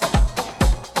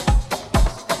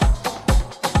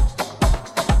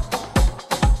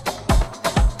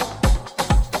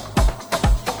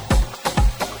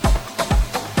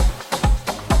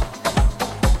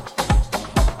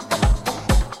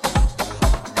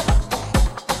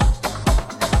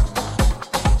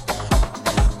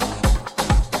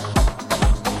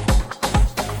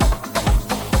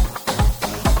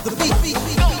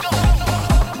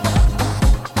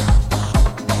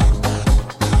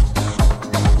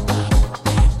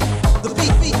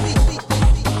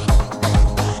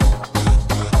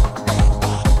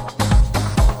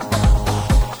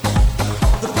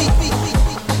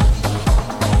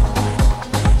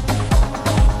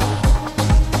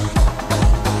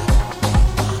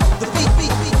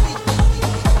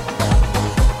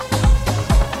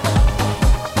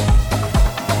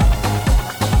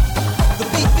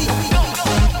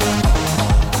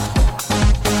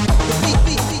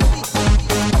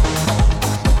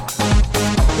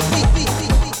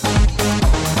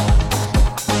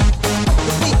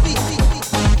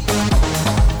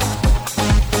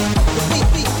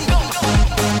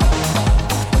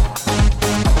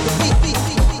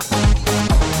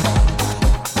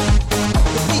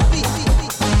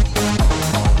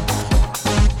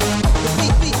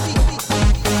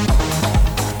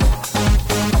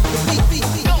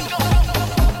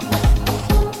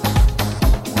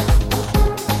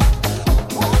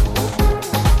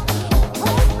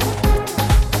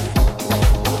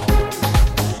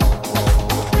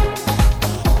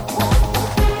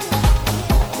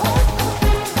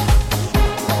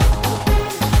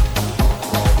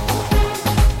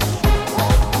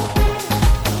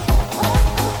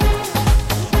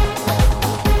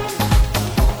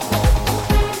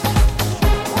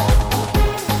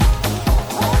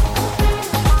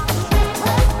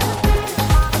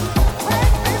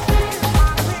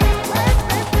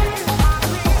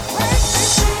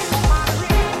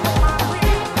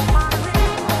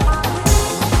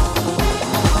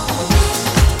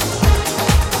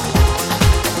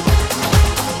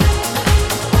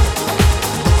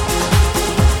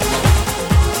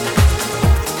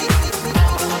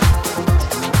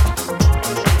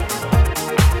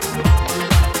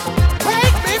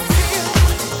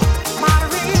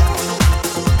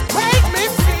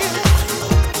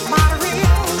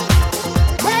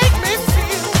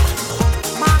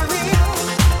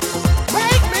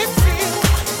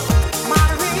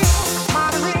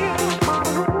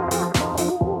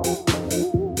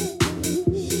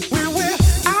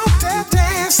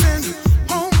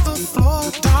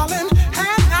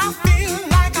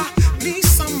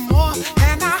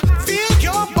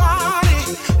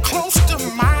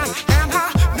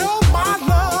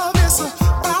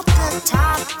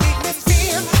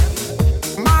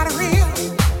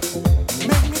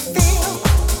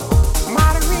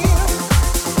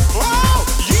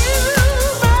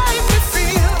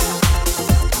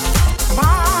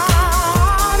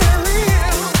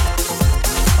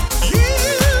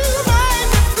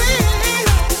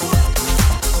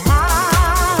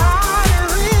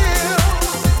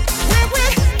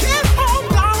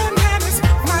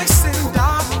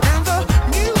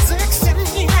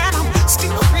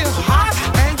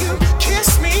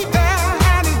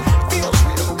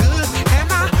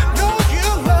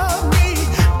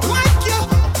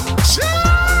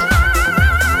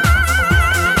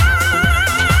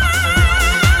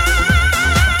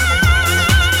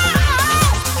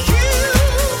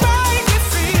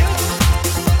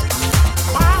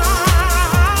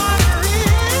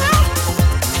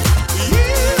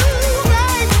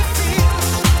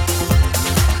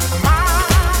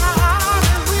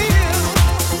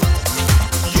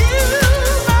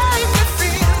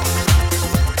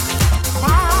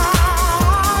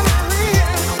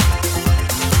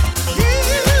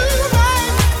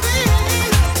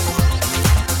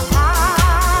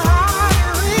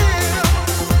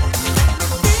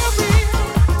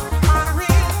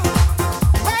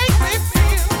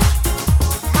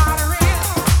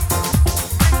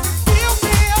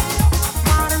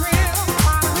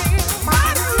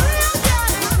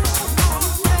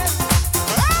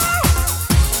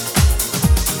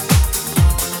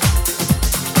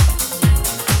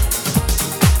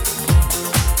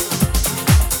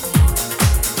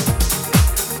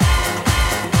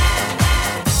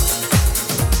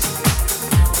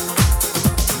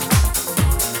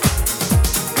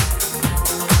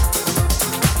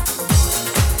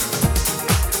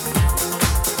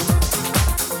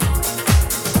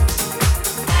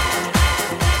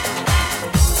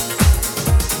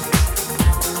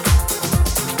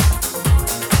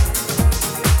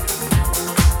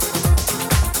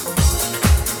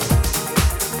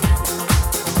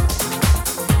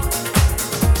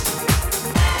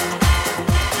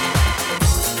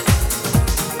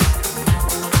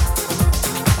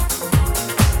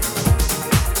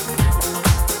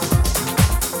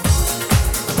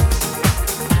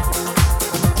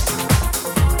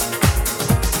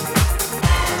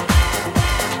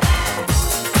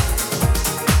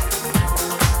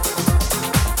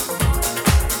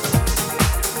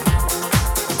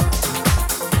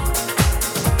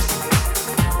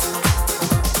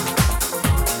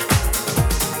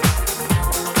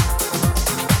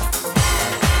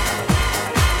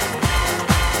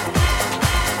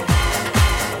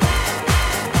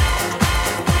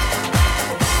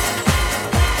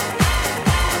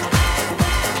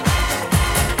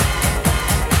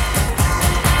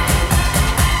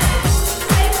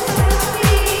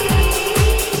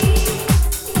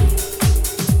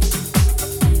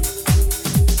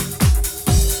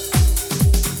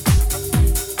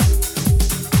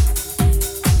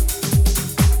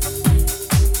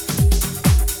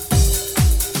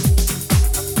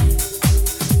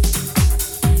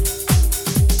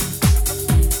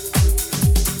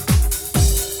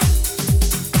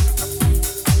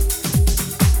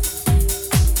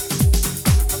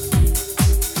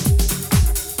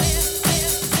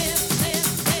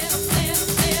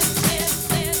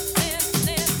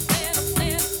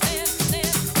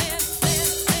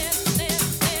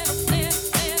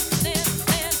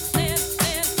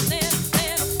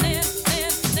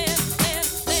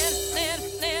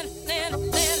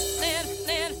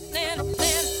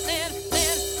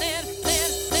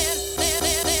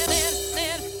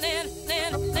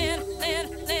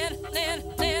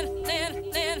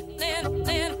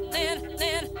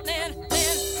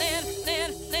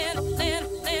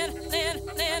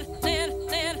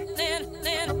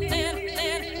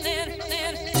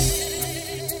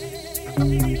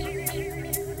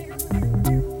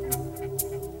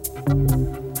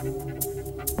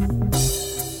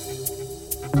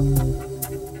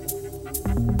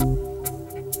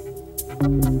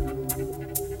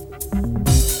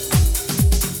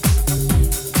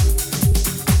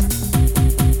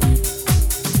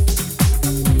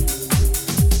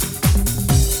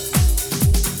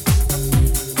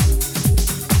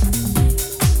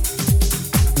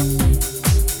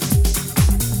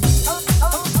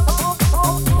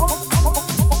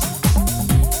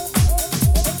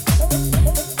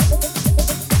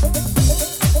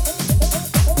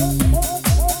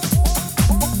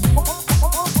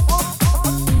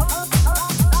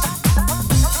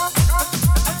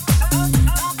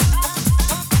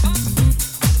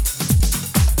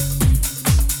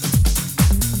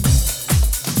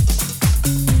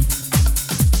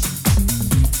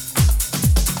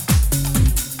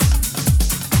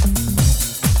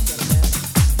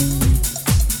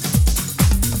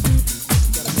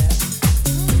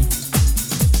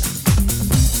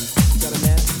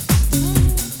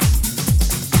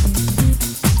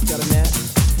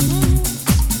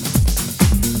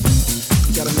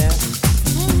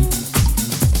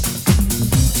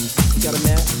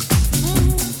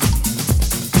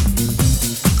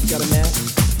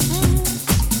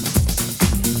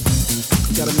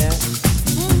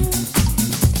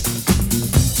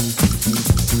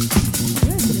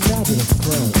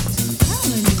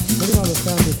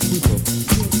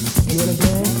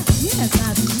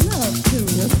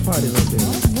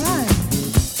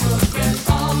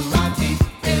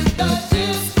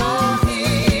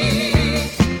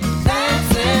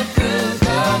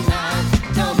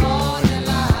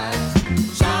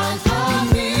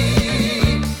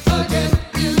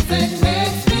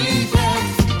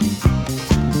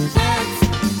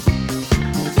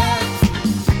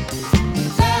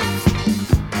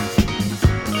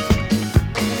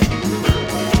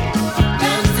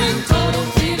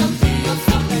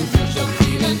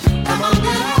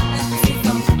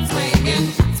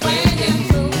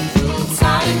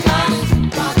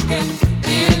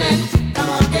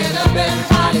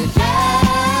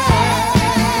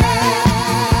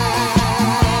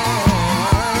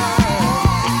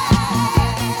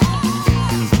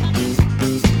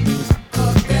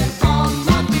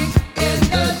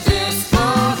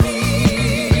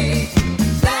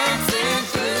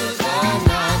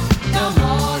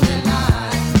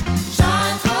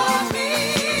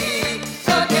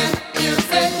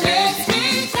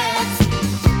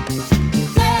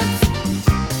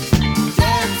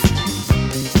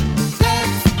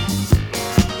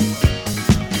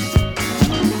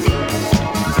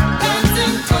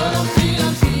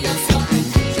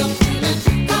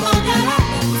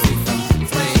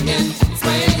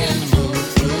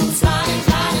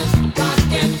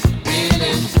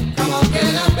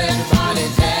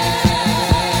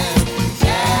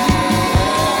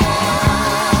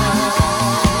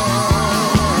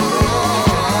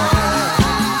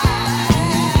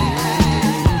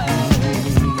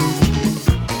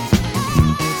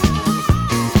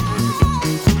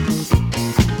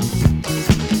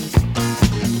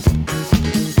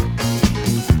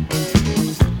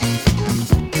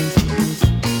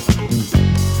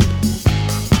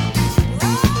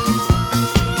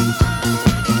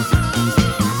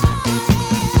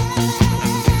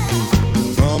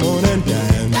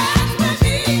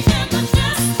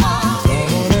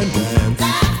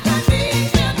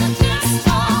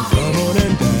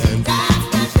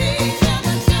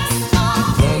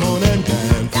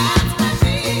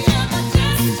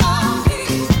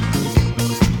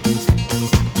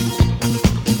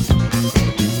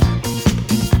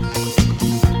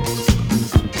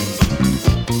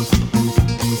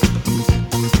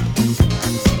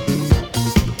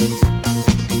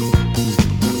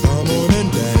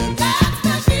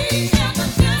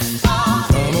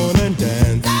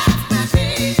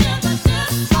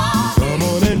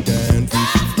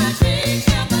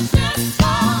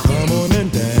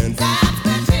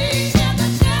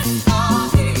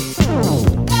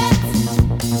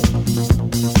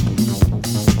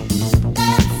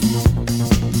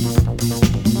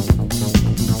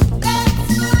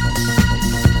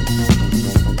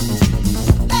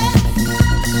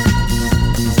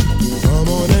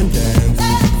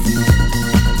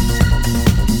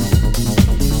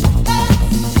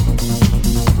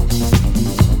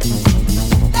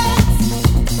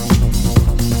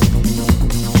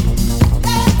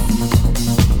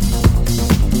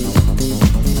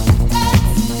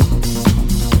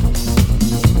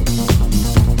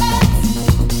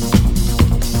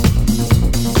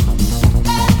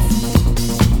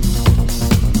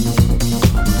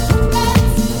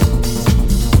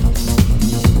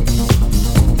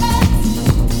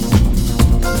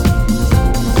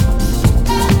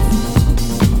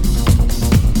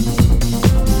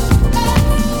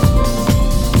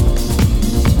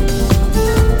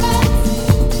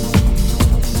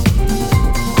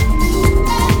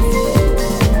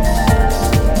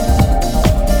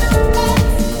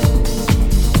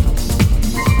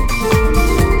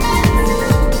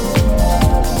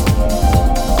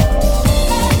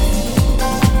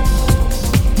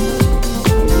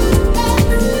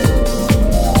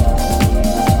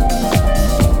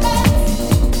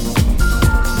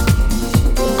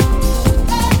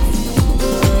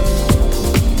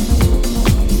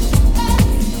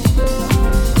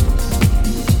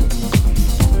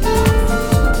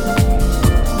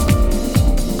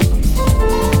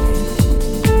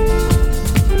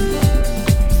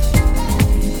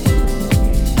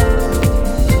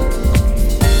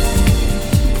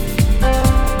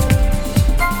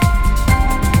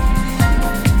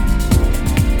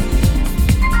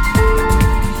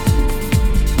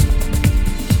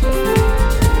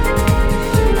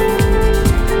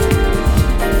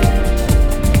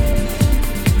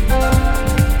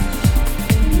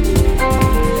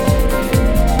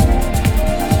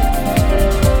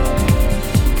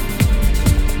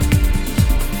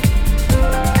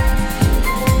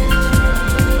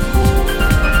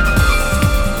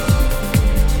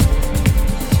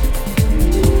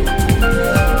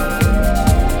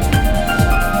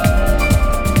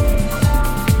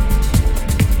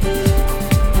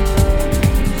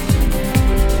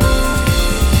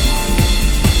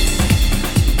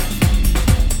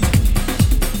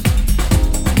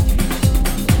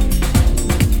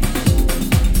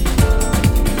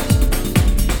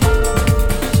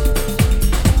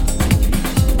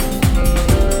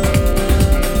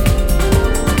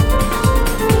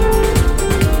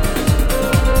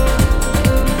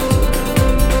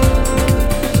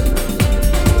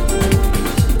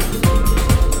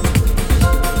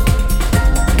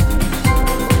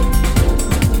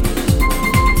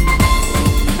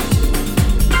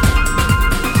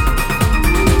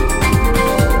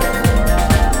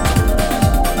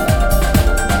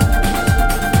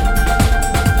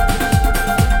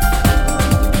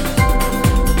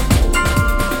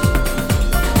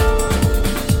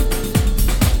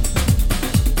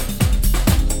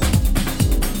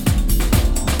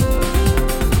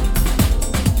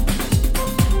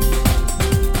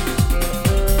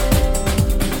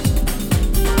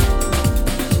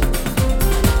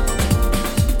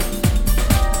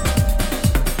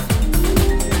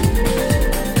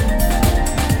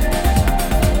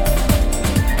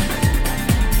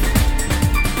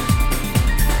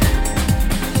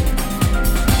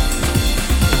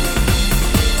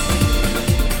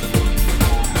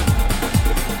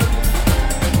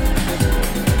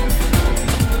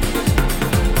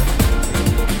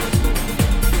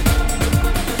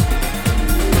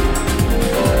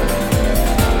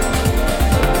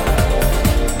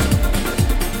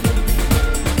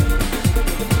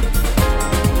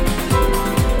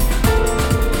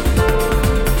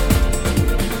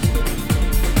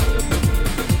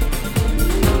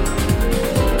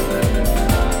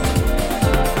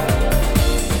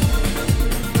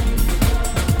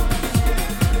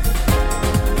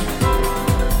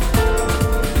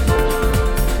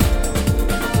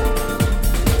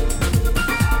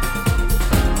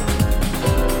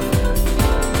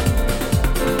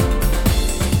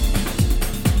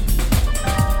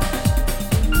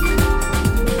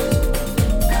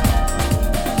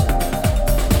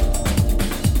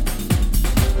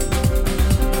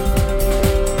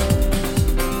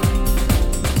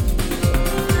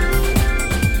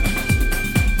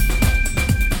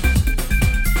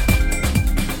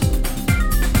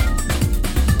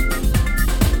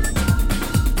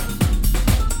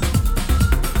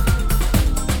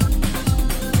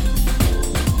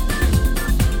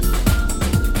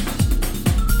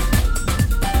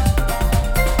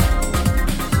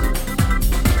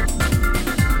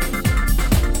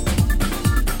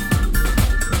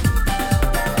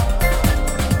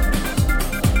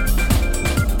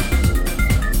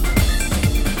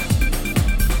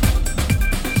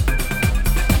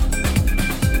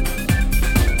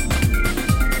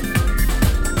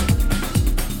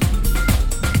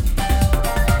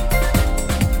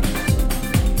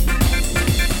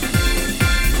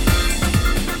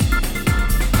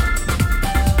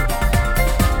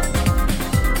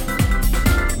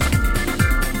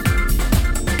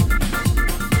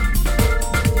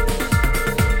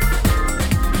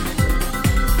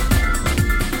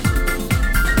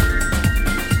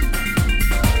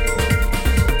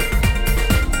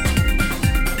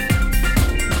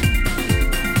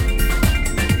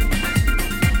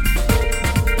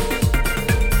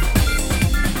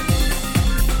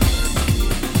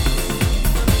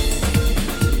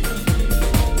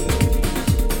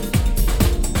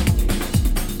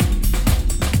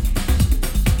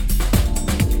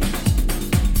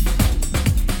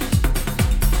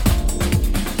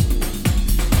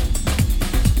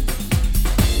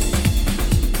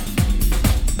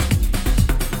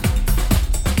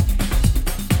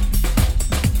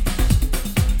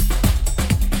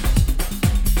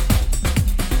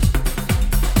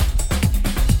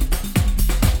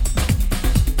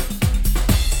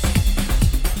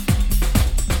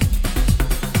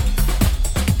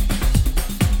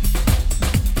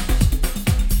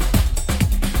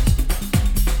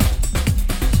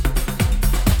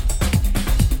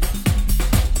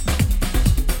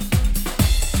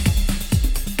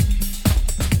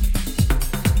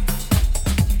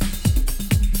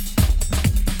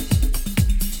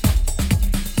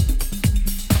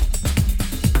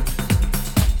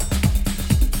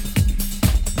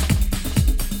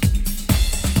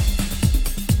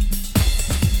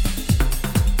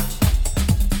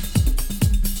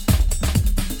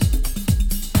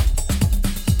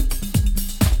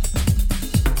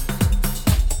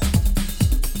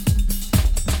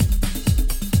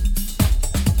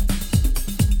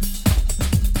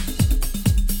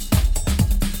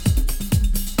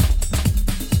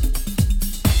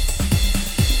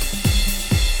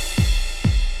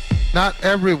 Not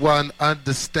everyone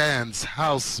understands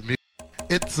house music.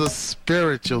 It's a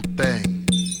spiritual thing,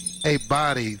 a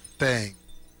body thing,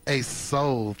 a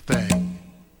soul thing.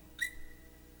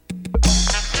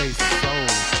 A soul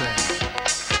thing.